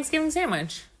 like a Thanksgiving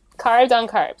sandwich. Carbs on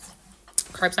carbs.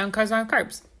 Carbs on carbs on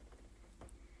carbs.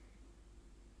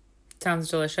 Sounds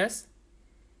delicious.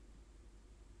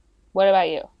 What about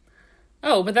you?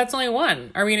 Oh, but that's only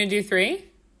 1. Are we going to do 3?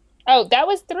 Oh, that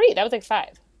was 3. That was like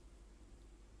 5.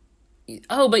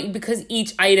 Oh, but because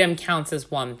each item counts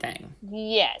as one thing.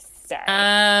 Yes.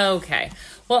 Okay.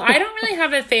 Well, I don't really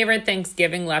have a favorite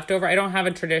Thanksgiving leftover. I don't have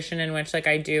a tradition in which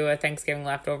I do a Thanksgiving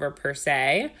leftover per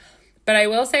se. But I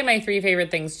will say my 3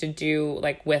 favorite things to do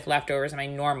with leftovers in my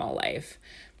normal life,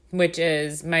 which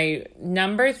is my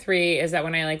number 3 is that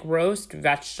when I roast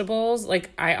vegetables,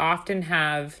 I often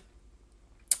have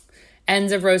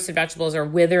ends of roasted vegetables or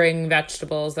withering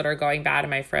vegetables that are going bad in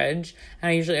my fridge. And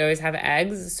I usually always have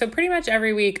eggs. So pretty much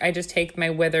every week I just take my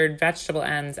withered vegetable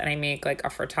ends and I make a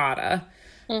frittata.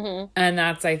 Mm-hmm. And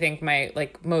that's, I think, my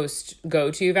most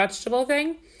go-to vegetable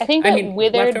thing. I think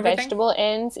withered vegetable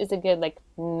ends is a good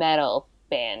metal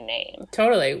band name.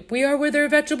 Totally. We are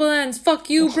withered vegetable ends. Fuck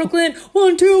you, Brooklyn.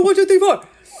 1, 2, 1, 2, 3, 4.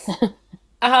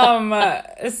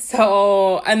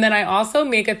 So, and then I also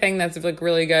make a thing that's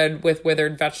really good with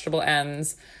withered vegetable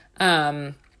ends,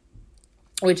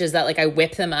 which is that I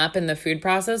whip them up in the food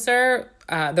processor.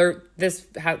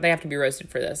 They have to be roasted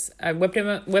for this. I whip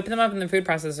them up in the food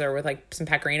processor with some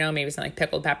pecorino, maybe some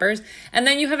pickled peppers, and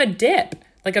then you have a dip,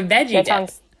 a veggie dip. That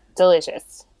sounds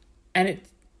delicious. And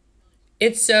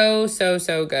it's so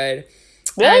good.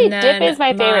 Really, dip is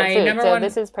my favorite food. So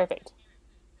this is perfect.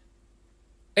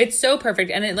 It's so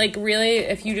perfect. And it really,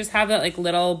 if you just have that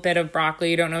little bit of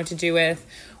broccoli you don't know what to do with,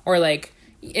 or it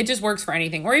just works for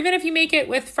anything. Or even if you make it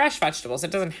with fresh vegetables,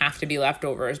 it doesn't have to be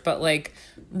leftovers, but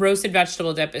roasted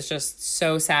vegetable dip is just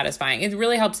so satisfying. It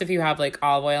really helps if you have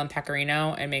olive oil and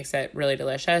pecorino. It makes it really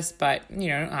delicious, but you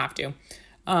don't have to.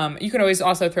 You can always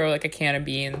also throw a can of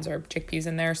beans or chickpeas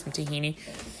in there, some tahini.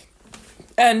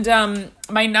 And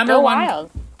my number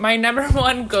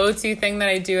one go-to thing that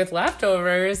I do with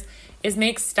leftovers is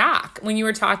make stock. When you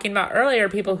were talking about earlier,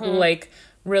 people who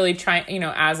really try,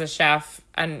 as a chef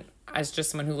and as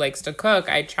just someone who likes to cook,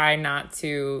 I try not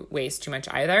to waste too much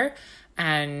either.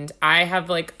 And I have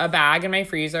a bag in my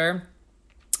freezer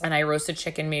and I roast a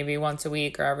chicken maybe once a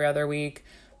week or every other week.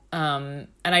 And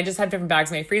I just have different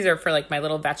bags in my freezer for my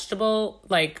little vegetable,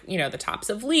 the tops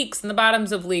of leeks and the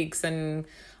bottoms of leeks and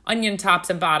onion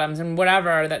tops and bottoms and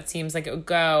whatever that seems like it would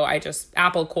go. I just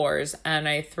apple cores and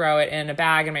I throw it in a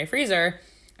bag in my freezer.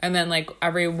 And then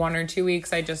every 1 or 2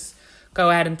 weeks, I just go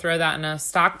ahead and throw that in a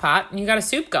stock pot and you got a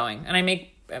soup going. And I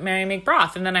make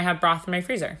broth and then I have broth in my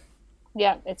freezer.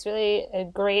 Yeah, it's really a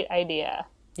great idea.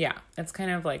 Yeah, it's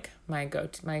kind of my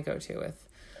go-to with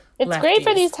It's lefties. Great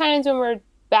for these times when we're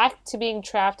back to being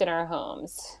trapped in our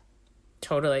homes.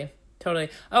 Totally.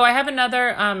 Oh, I have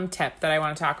another tip that I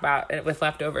want to talk about with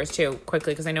leftovers too,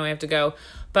 quickly, because I know we have to go.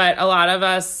 But a lot of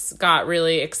us got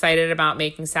really excited about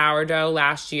making sourdough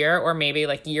last year, or maybe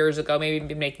years ago, maybe you've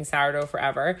been making sourdough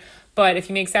forever. But if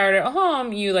you make sourdough at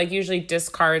home, you usually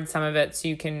discard some of it so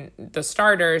you can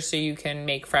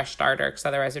make fresh starter, because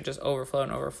otherwise it just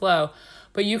overflow.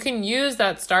 But you can use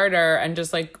that starter and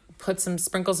just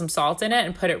sprinkle some salt in it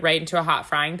and put it right into a hot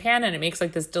frying pan, and it makes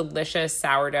this delicious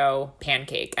sourdough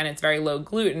pancake, and it's very low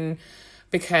gluten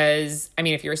because, I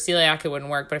mean, if you're a celiac, it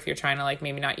wouldn't work, but if you're trying to, like,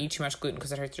 maybe not eat too much gluten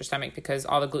because it hurts your stomach, because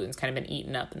all the gluten's kind of been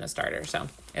eaten up in the starter. So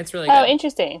it's really good. Oh,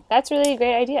 interesting. That's really a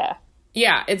great idea.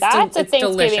 Yeah, it's That's a it's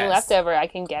Thanksgiving delicious. leftover I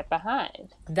can get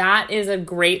behind. That is a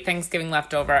great Thanksgiving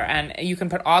leftover, and you can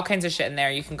put all kinds of shit in there.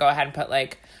 You can go ahead and put,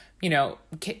 like, you know,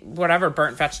 whatever,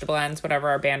 burnt vegetable ends, whatever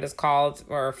our band is called,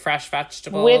 or fresh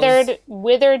vegetables. Withered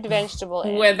vegetable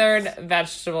ends. Withered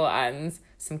vegetable ends.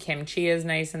 Some kimchi is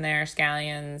nice in there,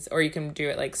 scallions, or you can do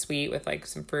it, like, sweet with, like,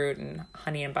 some fruit and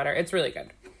honey and butter. It's really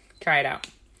good. Try it out.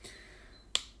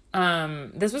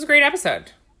 This was a great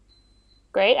episode.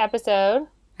 Great episode.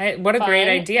 What a Fun. great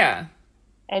idea.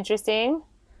 Interesting.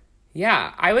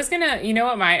 Yeah, I was gonna, you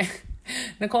know what,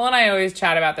 Nicole and I always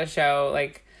chat about the show,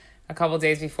 like, a couple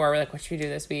days before. We're like, what should we do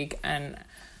this week? And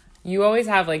you always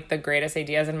have, like, the greatest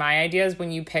ideas, and my ideas, when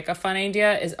you pick a fun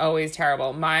idea, is always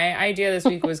terrible. My idea this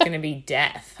week was going to be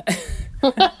death.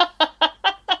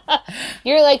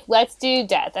 You're like, let's do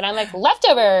death. And I'm like,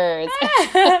 leftovers.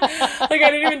 Like, I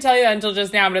didn't even tell you that until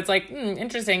just now, but it's like,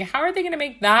 interesting. How are they going to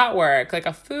make that work? Like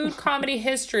a food comedy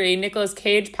history Nicolas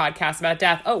Cage podcast about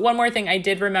death. Oh, one more thing. I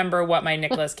did remember what my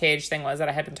Nicolas Cage thing was that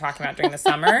I had been talking about during the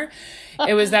summer.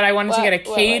 It was that I wanted to get a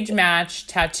cage match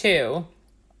tattoo.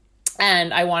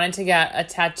 And I wanted to get a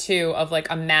tattoo of, like,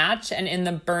 a match, and in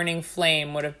the burning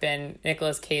flame would have been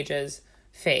Nicolas Cage's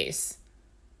face.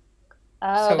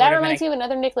 Oh, So it that would've reminds been me of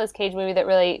another Nicolas Cage movie that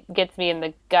really gets me in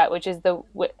the gut, which is the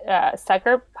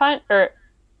Sucker Punch, or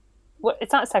what?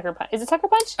 It's not Sucker Punch. Is it Sucker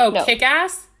Punch? Oh, no.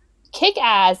 Kick-Ass?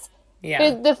 Kick-Ass.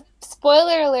 Yeah. The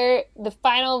spoiler alert, the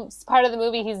final part of the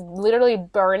movie, he's literally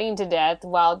burning to death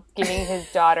while giving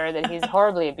his daughter that he's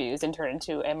horribly abused and turned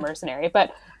into a mercenary.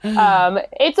 But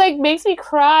it's like makes me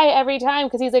cry every time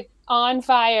because he's like on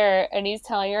fire and he's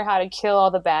telling her how to kill all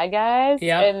the bad guys.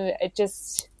 Yep. And it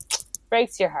just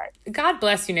breaks your heart. God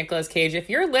bless you, Nicolas Cage.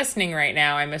 If you're listening right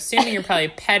now, I'm assuming you're probably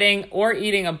petting or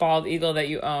eating a bald eagle that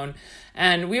you own.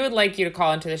 And we would like you to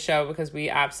call into the show because we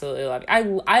absolutely love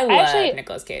you. I love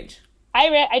Nicolas Cage.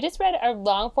 I just read a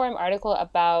long form article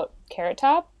about Carrot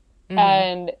Top,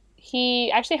 and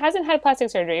he actually hasn't had plastic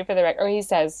surgery for the record, or he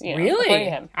says, you know, according to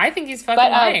him. I think he's fucking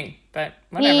lying, but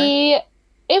whatever.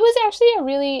 It was actually a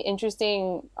really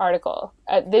interesting article.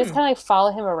 They just kind of like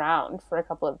follow him around for a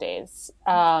couple of days.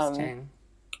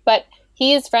 But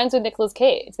he is friends with Nicolas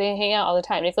Cage. They hang out all the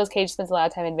time. Nicolas Cage spends a lot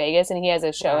of time in Vegas, and he has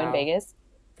a show in Vegas.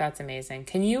 That's amazing.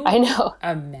 Can you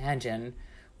imagine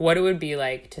what it would be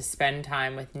like to spend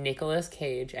time with Nicolas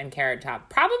Cage and Carrot Top?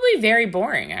 Probably very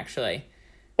boring, actually.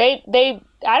 It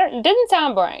didn't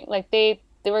sound boring. Like they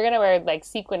were gonna wear like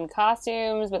sequin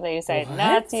costumes, but they decided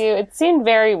not to. It seemed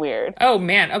very weird. Oh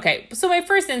man, okay. So my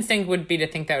first instinct would be to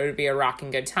think that it would be a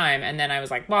rocking good time, and then I was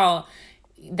like, well,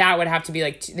 that would have to be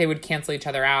like they would cancel each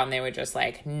other out and they would just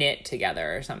like knit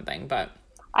together or something. But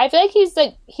I feel like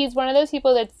he's one of those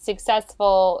people that's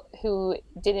successful who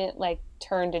didn't like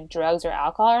turn to drugs or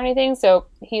alcohol or anything. So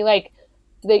he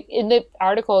in the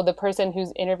article, the person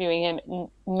who's interviewing him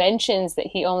mentions that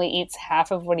he only eats half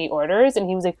of what he orders, and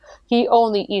he was like, he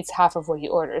only eats half of what he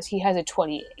orders. He has a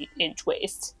 28-inch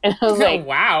waist, and I was like,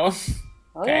 wow,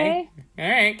 okay, all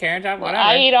right, Carrot Top, whatever.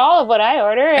 I eat all of what I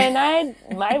order, and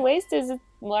my waist is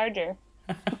larger.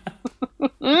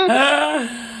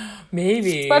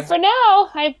 Maybe. But for now,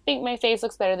 I think my face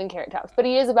looks better than Carrot Top's. But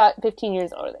he is about 15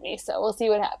 years older than me, so we'll see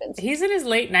what happens. He's in his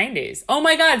late 90s. Oh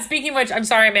my God. Speaking of which, I'm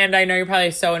sorry, Amanda. I know you're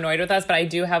probably so annoyed with us, but I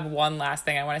do have one last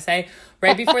thing I want to say.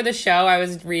 Right before the show, I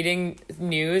was reading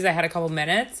news. I had a couple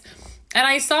minutes. And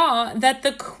I saw that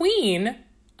the Queen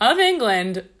of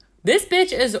England, this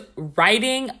bitch is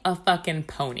riding a fucking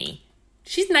pony.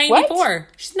 She's 94. What?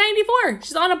 She's 94.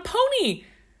 She's on a pony.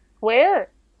 Where?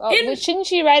 Oh, shouldn't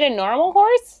she ride a normal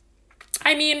horse?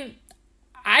 I mean,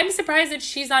 I'm surprised that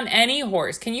she's on any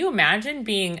horse. Can you imagine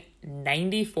being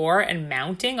 94 and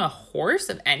mounting a horse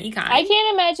of any kind? I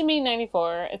can't imagine being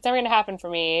 94. It's never going to happen for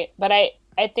me. But I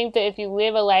think that if you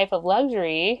live a life of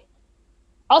luxury...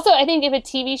 Also, I think if a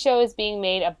TV show is being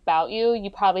made about you,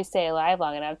 you probably stay alive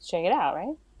long enough to check it out,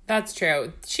 right? That's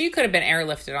true. She could have been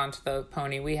airlifted onto the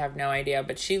pony. We have no idea.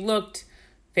 But she looked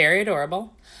very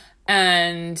adorable.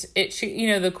 And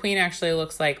the Queen actually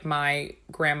looks like my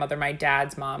grandmother, my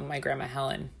dad's mom, my grandma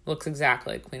Helen, looks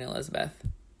exactly like Queen Elizabeth.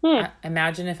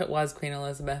 Imagine if it was Queen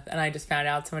Elizabeth and I just found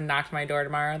out someone knocked on my door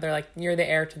tomorrow. They're like, you're the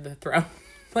heir to the throne.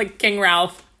 Like King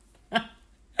Ralph.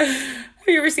 Have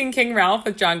you ever seen King Ralph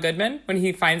with John Goodman when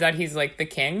he finds out he's like the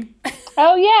king?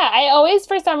 Oh, yeah. I always,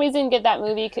 for some reason, get that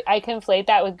movie. I conflate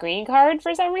that with Green Card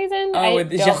for some reason. Oh,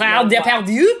 with Gérard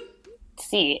Depardieu?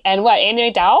 See. And what,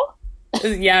 Andy McDowell?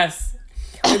 Yes.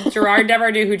 With Gerard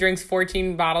Depardieu, who drinks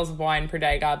 14 bottles of wine per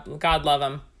day. God love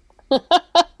him.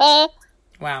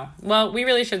 Wow. Well, we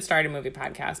really should start a movie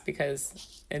podcast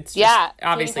because it's just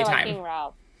obviously so time. King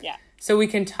Ralph. Yeah. So we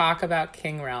can talk about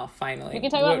King Ralph finally. We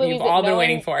can talk about what movies you've all that been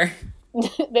waiting for.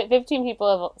 that 15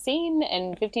 people have seen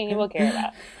and 15 people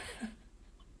care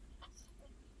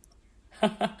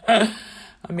about.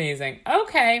 Amazing.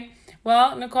 Okay.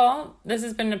 Well, Nicole, this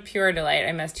has been a pure delight.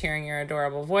 I missed hearing your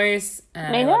adorable voice.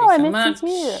 And I love you so much.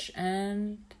 You too.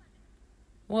 And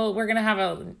well, we're gonna have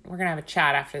a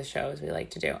chat after the show, as we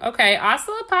like to do. Okay,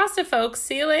 hasta la pasta, folks.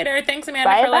 See you later. Thanks,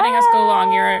 Amanda, for letting us go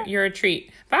along. You're a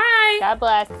treat. Bye. God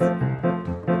bless.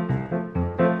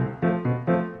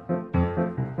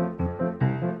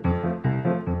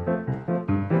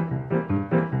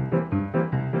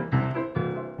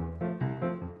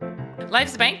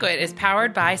 Life's Banquet is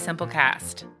powered by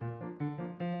Simplecast.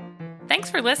 Thanks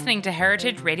for listening to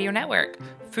Heritage Radio Network,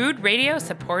 food radio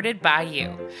supported by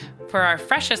you. For our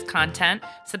freshest content,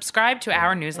 subscribe to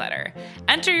our newsletter.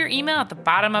 Enter your email at the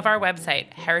bottom of our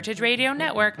website,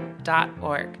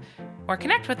 heritageradionetwork.org. Or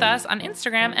connect with us on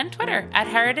Instagram and Twitter at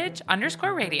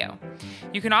heritage_radio.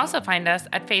 You can also find us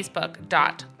at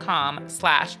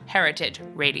facebook.com/Heritage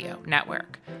Radio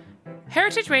Network.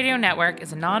 Heritage Radio Network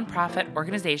is a nonprofit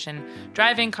organization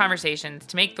driving conversations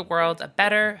to make the world a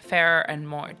better, fairer, and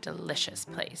more delicious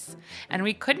place. And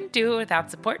we couldn't do it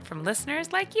without support from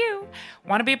listeners like you.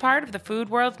 Want to be a part of the food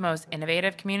world's most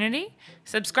innovative community?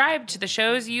 Subscribe to the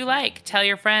shows you like, tell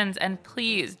your friends, and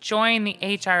please join the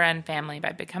HRN family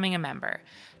by becoming a member.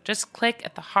 Just click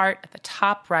at the heart at the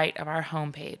top right of our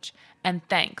homepage. And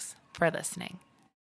thanks for listening.